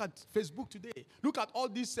 Look at Facebook today. Look at all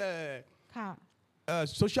this ค่ะ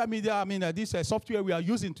social media, this software we are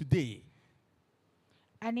using today.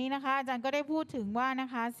 อันนี้นะคะอาจารย์ก็ได้พูดถึงว่านะ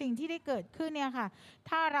คะสิ่งที่ได้เกิดขึ้นเนี่ยค่ะ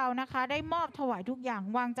ถ้าเรานะคะได้มอบถวายทุกอย่าง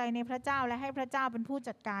วางใจในพระเจ้าและให้พระเจ้าเป็นผู้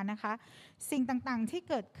จัดการนะคะสิ่งต่างๆที่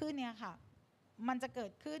เกิดขึ้นเนี่ยค่ะมันจะเกิ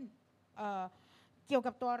ดขึ้นเกี่ยว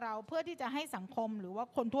กับตัวเราเพื่อที่จะให้สังคมหรือว่า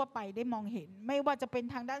คนทั่วไปได้มองเห็นไม่ว่าจะเป็น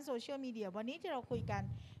ทางด้านโซเชียลมีเดียวันนี้ที่เราคุยกัน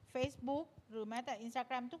Facebook หรือแม้แต่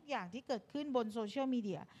Instagram ทุกอย่างที่เกิดขึ้นบนโซเชียลมีเ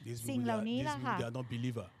ดียสิ่งเหล่านี้ล่ะค่ะ They are not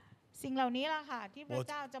believer. สิ่งเหล่านี้ล่ะค่ะที่พระ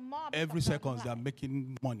เจ้าจะมอบ Every second they are making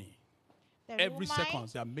money. แต่รู้ Every ไหม second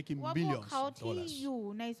they are making ว่าพวก millions เขา of ที่ dollars. อยู่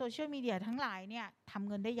ในโซเชียลมีเดียทั้งหลายเนี่ยทำ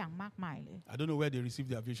เงินได้อย่างมากมายเลย I don't know where they receive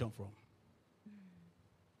their vision from.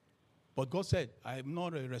 But God said, I am not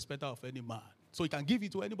a respecter of any man. So He can give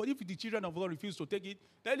it to anybody. If the children of God refuse to take it,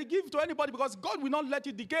 then He give it to anybody because God will not let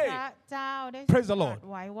it พ decay. ระเจ้าได้ Praise the ตรั Lord. ส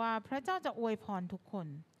ไว้ว่าพระเจ้าจะอวยพรทุกคน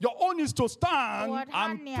Your own is to ตัว stand ท่า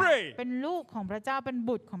น and เนี่ย pray เป็นลูกของพระเจ้าเป็น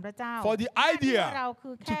บุตรของพระเจ้า for the หน้าที่ idea เราคื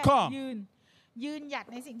อ to แค่ come. ยืนหยัด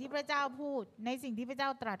ในสิ่งที่พระเจ้าพูดในสิ่งที่พระเจ้า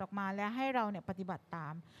ตรัสออกมาและให้เราเนี่ยปฏิบัติตา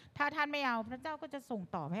ม ถ้าท่านไม่เอาพระเจ้าก็จะส่ง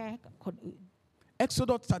ต่อให้กับคนอื่น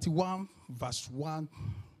Exodus 31, verse 1,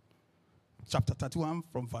 chapter 31,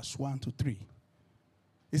 from verse 1 to 3.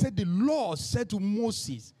 He said, the Lord said to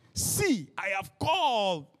Moses, see, I have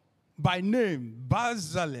called by name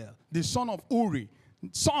Bezalel, the son of Uri,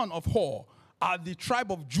 son of Hur, of the tribe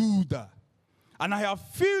of Judah. And I have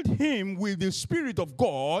filled him with the Spirit of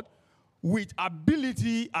God, with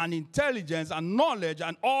ability and intelligence and knowledge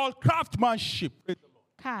and all craftsmanship.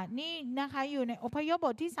 ค่ะนี่นะคะอยู่ในอพยพบ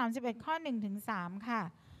ทที่ 31 ข้อ 1 ถึง 3 ค่ะ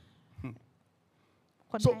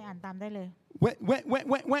คนไทยอ่านตามได้เลย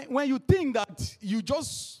When you think that you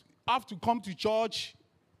just have to come to church,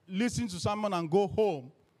 listen to someone and go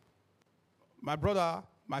home, my brother,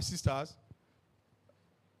 my sisters,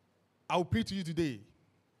 I will plead to you today.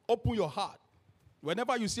 Open your heart.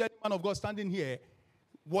 Whenever you see any man of God standing here,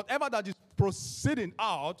 whatever that is proceeding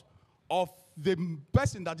out of the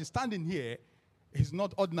person that is standing here is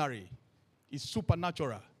not ordinary. It's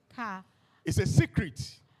supernatural. ค่ะ It's a secret.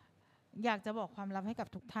 อยากจะบอกความลับให้กับ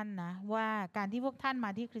ทุกท่านนะว่าการที่พวกท่านมา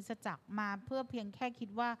ที่คริสตจักรมาเพื่อเพียงแค่คิด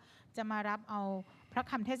ว่าจะมารับเอาพระ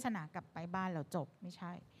คำเทศนากลับไปบ้านแล้วจบไม่ใ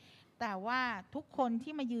ช่แต่ว่าทุกคน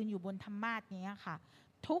ที่มายืนอยู่บนธรรมาสน์นี้ค่ะ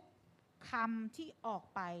ทุกคำที่ออก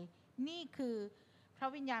ไปนี่คือพระ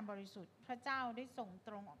วิญญาณบริสุทธิ์พระเจ้าได้ส่งต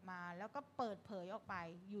รงออกมาแล้วก็เปิดเผยออกไป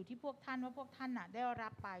อยู่ที่พวกท่านว่าพวกท่านน่ะได้รั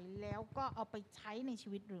บไปแล้วก็เอาไปใช้ในชี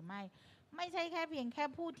วิตหรือไม่ไม่ใช่แค่เพียงแค่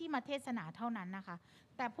ผู้ที่มาเทศนาเท่านั้นนะคะ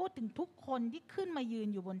แต่พูดถึงทุกคนที่ขึ้นมายืน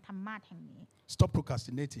อยู่บนธรรมาสน์แห่งนี้ Stop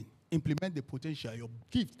procrastinating. Implement the potential, your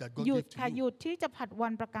gift that God หยุด gave ค่ะ to ห you. ยุดที่จะผัดวั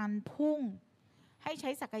นประกันพรุ่งให้ใช้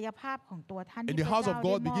ศักยภาพของตัวท่าน In ที่ the พระ house เจ้า of ได้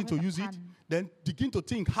God, มอบ begin ให้ to กับ use ท่า it. น Then begin to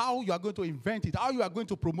think how you are going to invent it, how you are going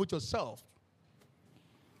to promote yourself.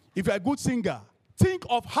 If you're a good singer, think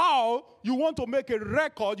of how you want to make a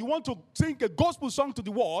record, you want to sing a gospel song to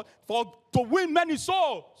the world to win many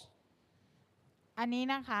souls. อันนี้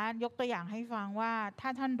นะคะยกตัวอย่างให้ฟังว่าถ้า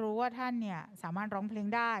ท่านรู้ว่าท่านเนี่ยสามารถร้องเพลง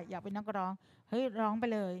ได้อยากเป็นนักร้องเฮ้ยร้องไป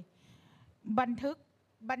เลยบันทึก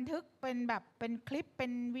เป็นแบบเป็นคลิปเป็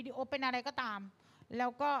นวิดีโอเป็นอะไรก็ตามแล้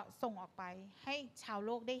วก็ส่งออกไปให้ชาวโ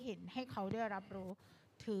ลกได้เห็นให้เขาได้รับรู้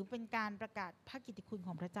ถือเป็นการประกาศพระกิตติคุณข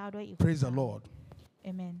องพระเจ้าด้วยอีก Praise the Lord. เอ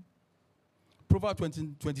เมน Proverbs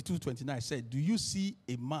 22:29 said, do you see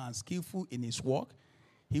a man skillful in his work?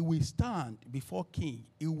 He will stand before king.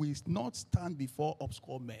 He will not stand before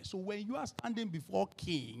obscure men. So when you are standing before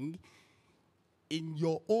king, in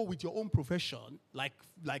your own with your own profession, like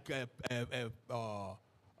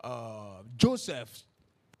Joseph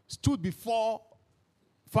stood before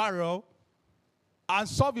Pharaoh and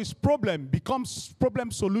solved his problem, becomes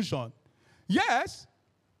problem solution. Yes,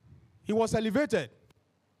 he was elevated.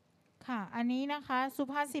 ค่ะ อันนี้นะคะ สุ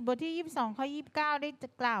ภาษิตบทที่ 22 ข้อ 29 ได้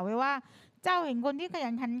กล่าวไว้ว่า เจ้าเห็นคนที่ขยั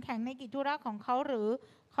นขันแข็งในกิจธุระของเขาหรือ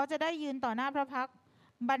เขาจะได้ยืนต่อหน้าพระพักตร์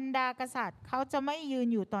บรรดากษัตริย์เขาจะไม่ยืน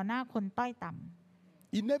อยู่ต่อหน้าคนต้อยต่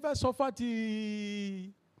ำ He never suffered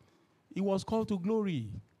till he was called to glory.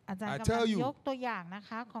 อาจารย์ I กำลั tell ง you. ยกตัวอย่างนะค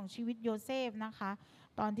ะของชีวิตโยเซฟนะคะ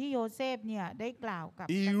ตอนที่โยเซฟเนี่ยได้กล่าวกับ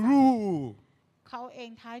He กษัตริย์ ruled. เขาเอง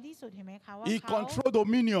ท้ายที่สุดเห็นไหมคะว่า He เขา controlled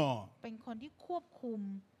dominion. เป็นคนที่ควบคุม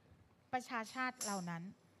ประชาชาติเหล่านั้น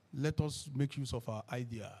Let us make use of our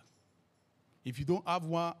idea. If you don't have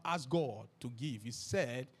one, ask God to give. He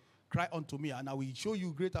said, cry unto me and I will show you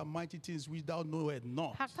great and mighty things which thou knowest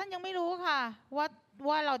not. หากท่านยังไม่รู้ค่ะ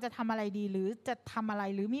ว่าเราจะทำอะไรดีหรือจะทำอะไร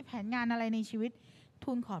หรือมีแผนงานอะไรในชีวิต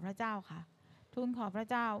ทูลขอพระเจ้าค่ะทูลขอพระ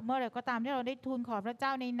เจ้าเมื่อไหร่ก็ตามที่เราได้ทูลขอพระเจ้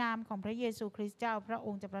าในนามของพระเยซูคริสต์เจ้าพระอ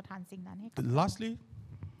งค์จะประทานสิ่งนั้นให้กับเรา Lastly,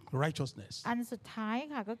 righteousness. อันสุดท้าย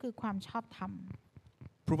ค่ะก็คือความชอบธรรม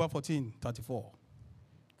Proverbs 14:34.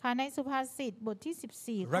 ค่ะในสุภาษิตบทที่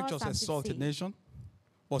 14 ข้อ Righteous exalt a 34 nation,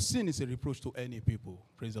 but sin is a reproach to any people.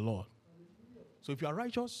 Praise the Lord. So if you are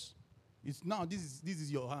righteous, it's now this is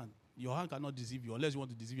your hand. Your hand cannot deceive you unless you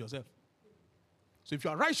want to deceive yourself. So if you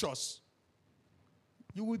are righteous,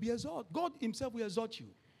 you will be exalted. God himself will exalt you.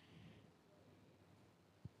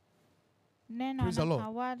 แน่นอน Praise the นะ Lord. ค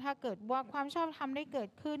ะว่าถ้าเกิดว่าความชอบธรรมได้เกิด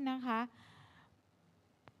ขึ้นนะคะ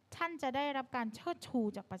ท่านจะได้รับการเชิดชู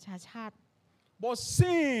จากประชาชาติ But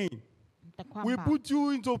sin แต่ความ will บาป put you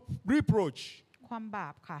into reproach. ความบา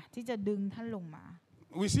ปค่ะที่จะดึงท่านลงมา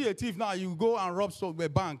We see a thief now, you go and rob a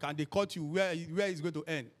bank and they caught you, where is going to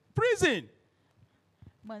end? Prison.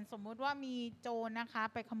 เหมือนสมมุติว่ามีโจรนะคะ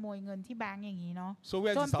ไปขโมยเงินที่แบงก์อย่างนี้เนาะ So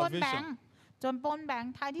where's โจ the รปล้นแบง salvation? ก์โจรปล้นแบง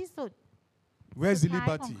ก์ท้ายที่สุด Where's สุ the ด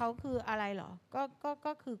ท้ายของ liberty? เขาคืออะไรเหรอ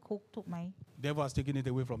ก็คือคุกถูกไหม Devil has taken it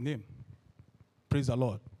away from him. Praise the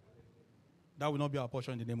Lord. That will not be our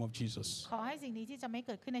portion in the name of Jesus. ขอให้สิ่งนี้ที่จะไม่เ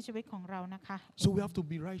กิดขึ้นในชีวิตของเรานะคะ So we have to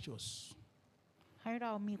be righteous. ให้เร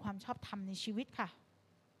ามีความชอบธรรมในชีวิตค่ะ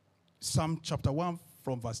Psalm chapter 1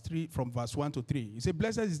 from verse 1 to 3. He said,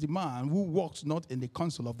 Blessed is the man who walks not in the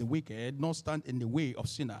counsel of the wicked, nor stand in the way of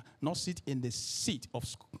sinner, nor sit in the seat of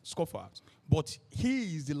scoffers. But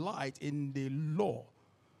he is delight in the law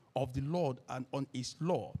of the Lord, and on his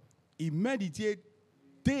law he meditates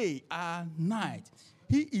day and night.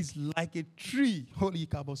 He is like a tree. Holy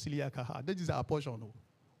Kabosilia Kaha. That is our portion.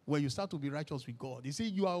 When you start to be righteous with God, you see,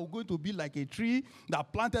 you are going to be like a tree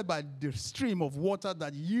that planted by the stream of water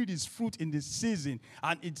that yields its fruit in the season,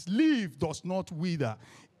 and its leaf does not wither.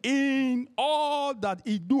 In all that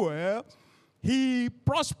he doeth, he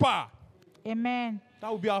prosper. Amen. That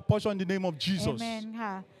will be our portion in the name of Jesus. Amen ค่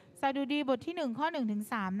ะสดุดีบทที่1ข้อ1ถึง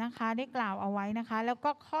3นะคะได้กล่าวเอาไว้นะคะแล้ว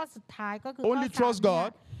ก็ข้อสุดท้ายก็คือข้อ Only 3 trust เนี่ย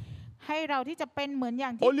God. ให้เราที่จะเป็นเหมือนอย่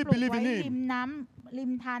างที่ Only ปลูก believe ไว้ in Him. ริ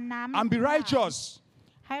มทานน้ำ And be righteous.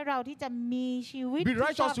 ให้เราที่จะมีชีวิต Be ที่ชอบ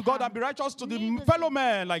righteous to God and be righteous to the นี่คือ fellow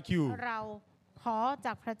man like you. เราขอจ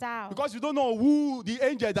ากพระเจ้า Because you don't know who the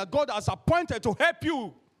angel that God has appointed to help you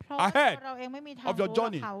เพราะว่า ahead เราเองไม่มีทาง of your รู้หรอก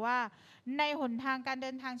journey. ค่ะว่าในหนทางการเ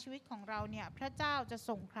ดินทางชีวิตของเราเนี่ยพระเจ้าจะ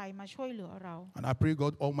ส่งใครมาช่วยเหลือเรา And I pray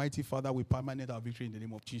God Almighty Father will permanent our victory in the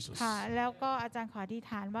name of Jesus. ค่ะแล้วก็อาจารย์ขออธิษ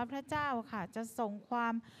ฐานว่าพระเจ้าค่ะจะส่งควา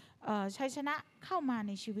มชัยชนะเข้ามาใ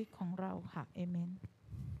นชีวิตของเราค่ะเอเมน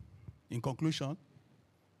In conclusion,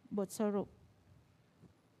 บทสรุป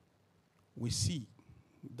we see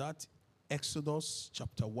that Exodus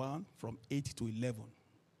chapter 1 from 8 to 11.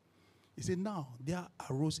 He said, now there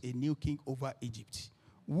arose a new king over Egypt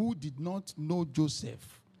who did not know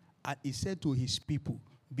Joseph. And he said to his people,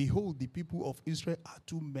 behold, the people of Israel are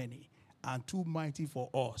too many and too mighty for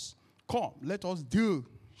us. Come, let us deal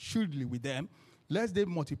shrewdly with them, lest they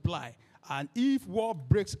multiply. And if war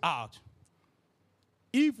breaks out,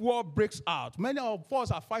 many of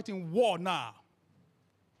us are fighting war now.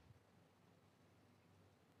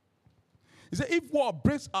 He said, if war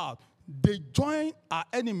breaks out, they join our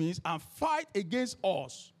enemies and fight against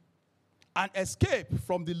us and escape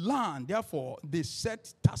from the land. Therefore, they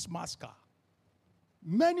set taskmaster.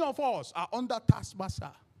 Many of us are under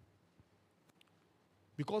taskmaster.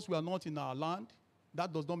 Because we are not in our land,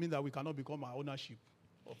 that does not mean that we cannot become our ownership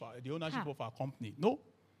the ownership of our company. No,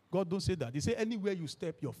 God don't say that. He say anywhere you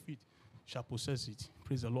step your feet shall possess it.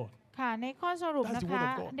 Praise the Lord. ค่ะในข้อสรุป That's นะ the คะ word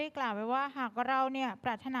of God. ได้กล่าวไว้ว่าหากเราเนี่ยป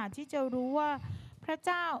รารถนาที่จะรู้ว่าพระเ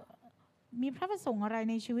จ้า มีพระประสงค์อะไร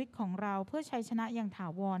ในชีวิตของเราเพื่อชัยชนะอย่างถา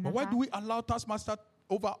วร But นะ why คะ do we allow taskmaster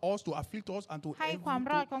over us to afflict us and to ให้ความ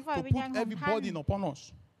รอดของฝ่าย to วิญญาณ put ของ every ท่าน burden upon us?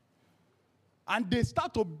 And they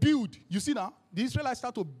start to build. You see now, the Israelites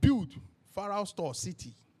start to build Pharaoh's store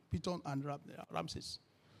city, Pithom and Ramses.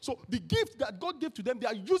 So the gift that God gave to them, they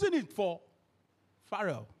are using it for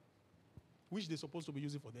Pharaoh, which they're supposed to be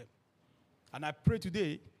using for them. And I pray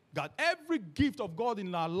today that every gift of God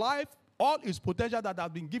in our life, all His potential that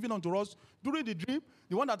has been given unto us during the dream,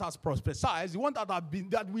 the one that has prophesied, the one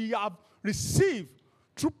that we have received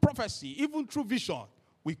through prophecy, even through vision,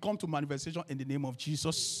 we come to manifestation in the name of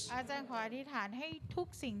Jesus. อาจารย์ขออธิษฐานให้ทุก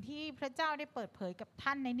สิ่งที่พระเจ้าได้เปิดเผยกับท่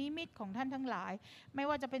านในนิมิตของท่านทั้งหลาย ไม่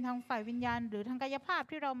ว่าจะเป็นทางฝ่ายวิญญาณหรือทางกายภาพ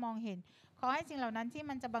ที่เรามองเห็น ขอให้สิ่งเหล่านั้นที่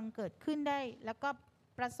มันจะบังเกิดขึ้นได้ แล้วก็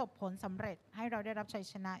ประสบผลสำเร็จให้เราได้รับชัย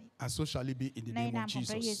ชนะ And so shall it be in the ใน name นาม of ของ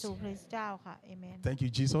พระเยซู Jesus. คริสต์เจ้าค่ะเอเมน Thank you,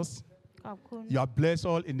 Jesus. ขอบคุณ You are blessed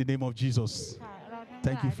all in the name of Jesus. ค่ะเราทั้งห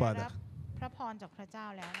Thank ลาย you, ได้ Father. รับพระพรจากพระเจ้า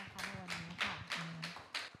แล้วนะคะในวันนี้ค่ะเอเมน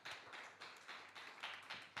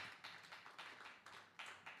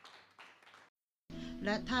แล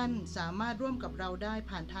ะท่านสามารถร่วมกับเราได้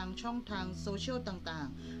ผ่านทางช่องทางโซเชียลต่าง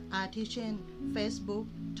ๆ อาทิเช่น Facebook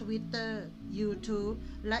Twitter YouTube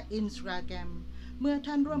และ Instagram เมื่อ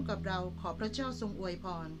ท่านร่วมกับเราขอพระเจ้าทรงอวยพ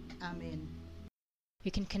รอาเมน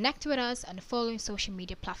You can connect with us on the following social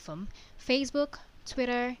media platform: Facebook,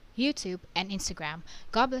 Twitter, YouTube, and Instagram.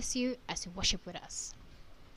 God bless you as you worship with us.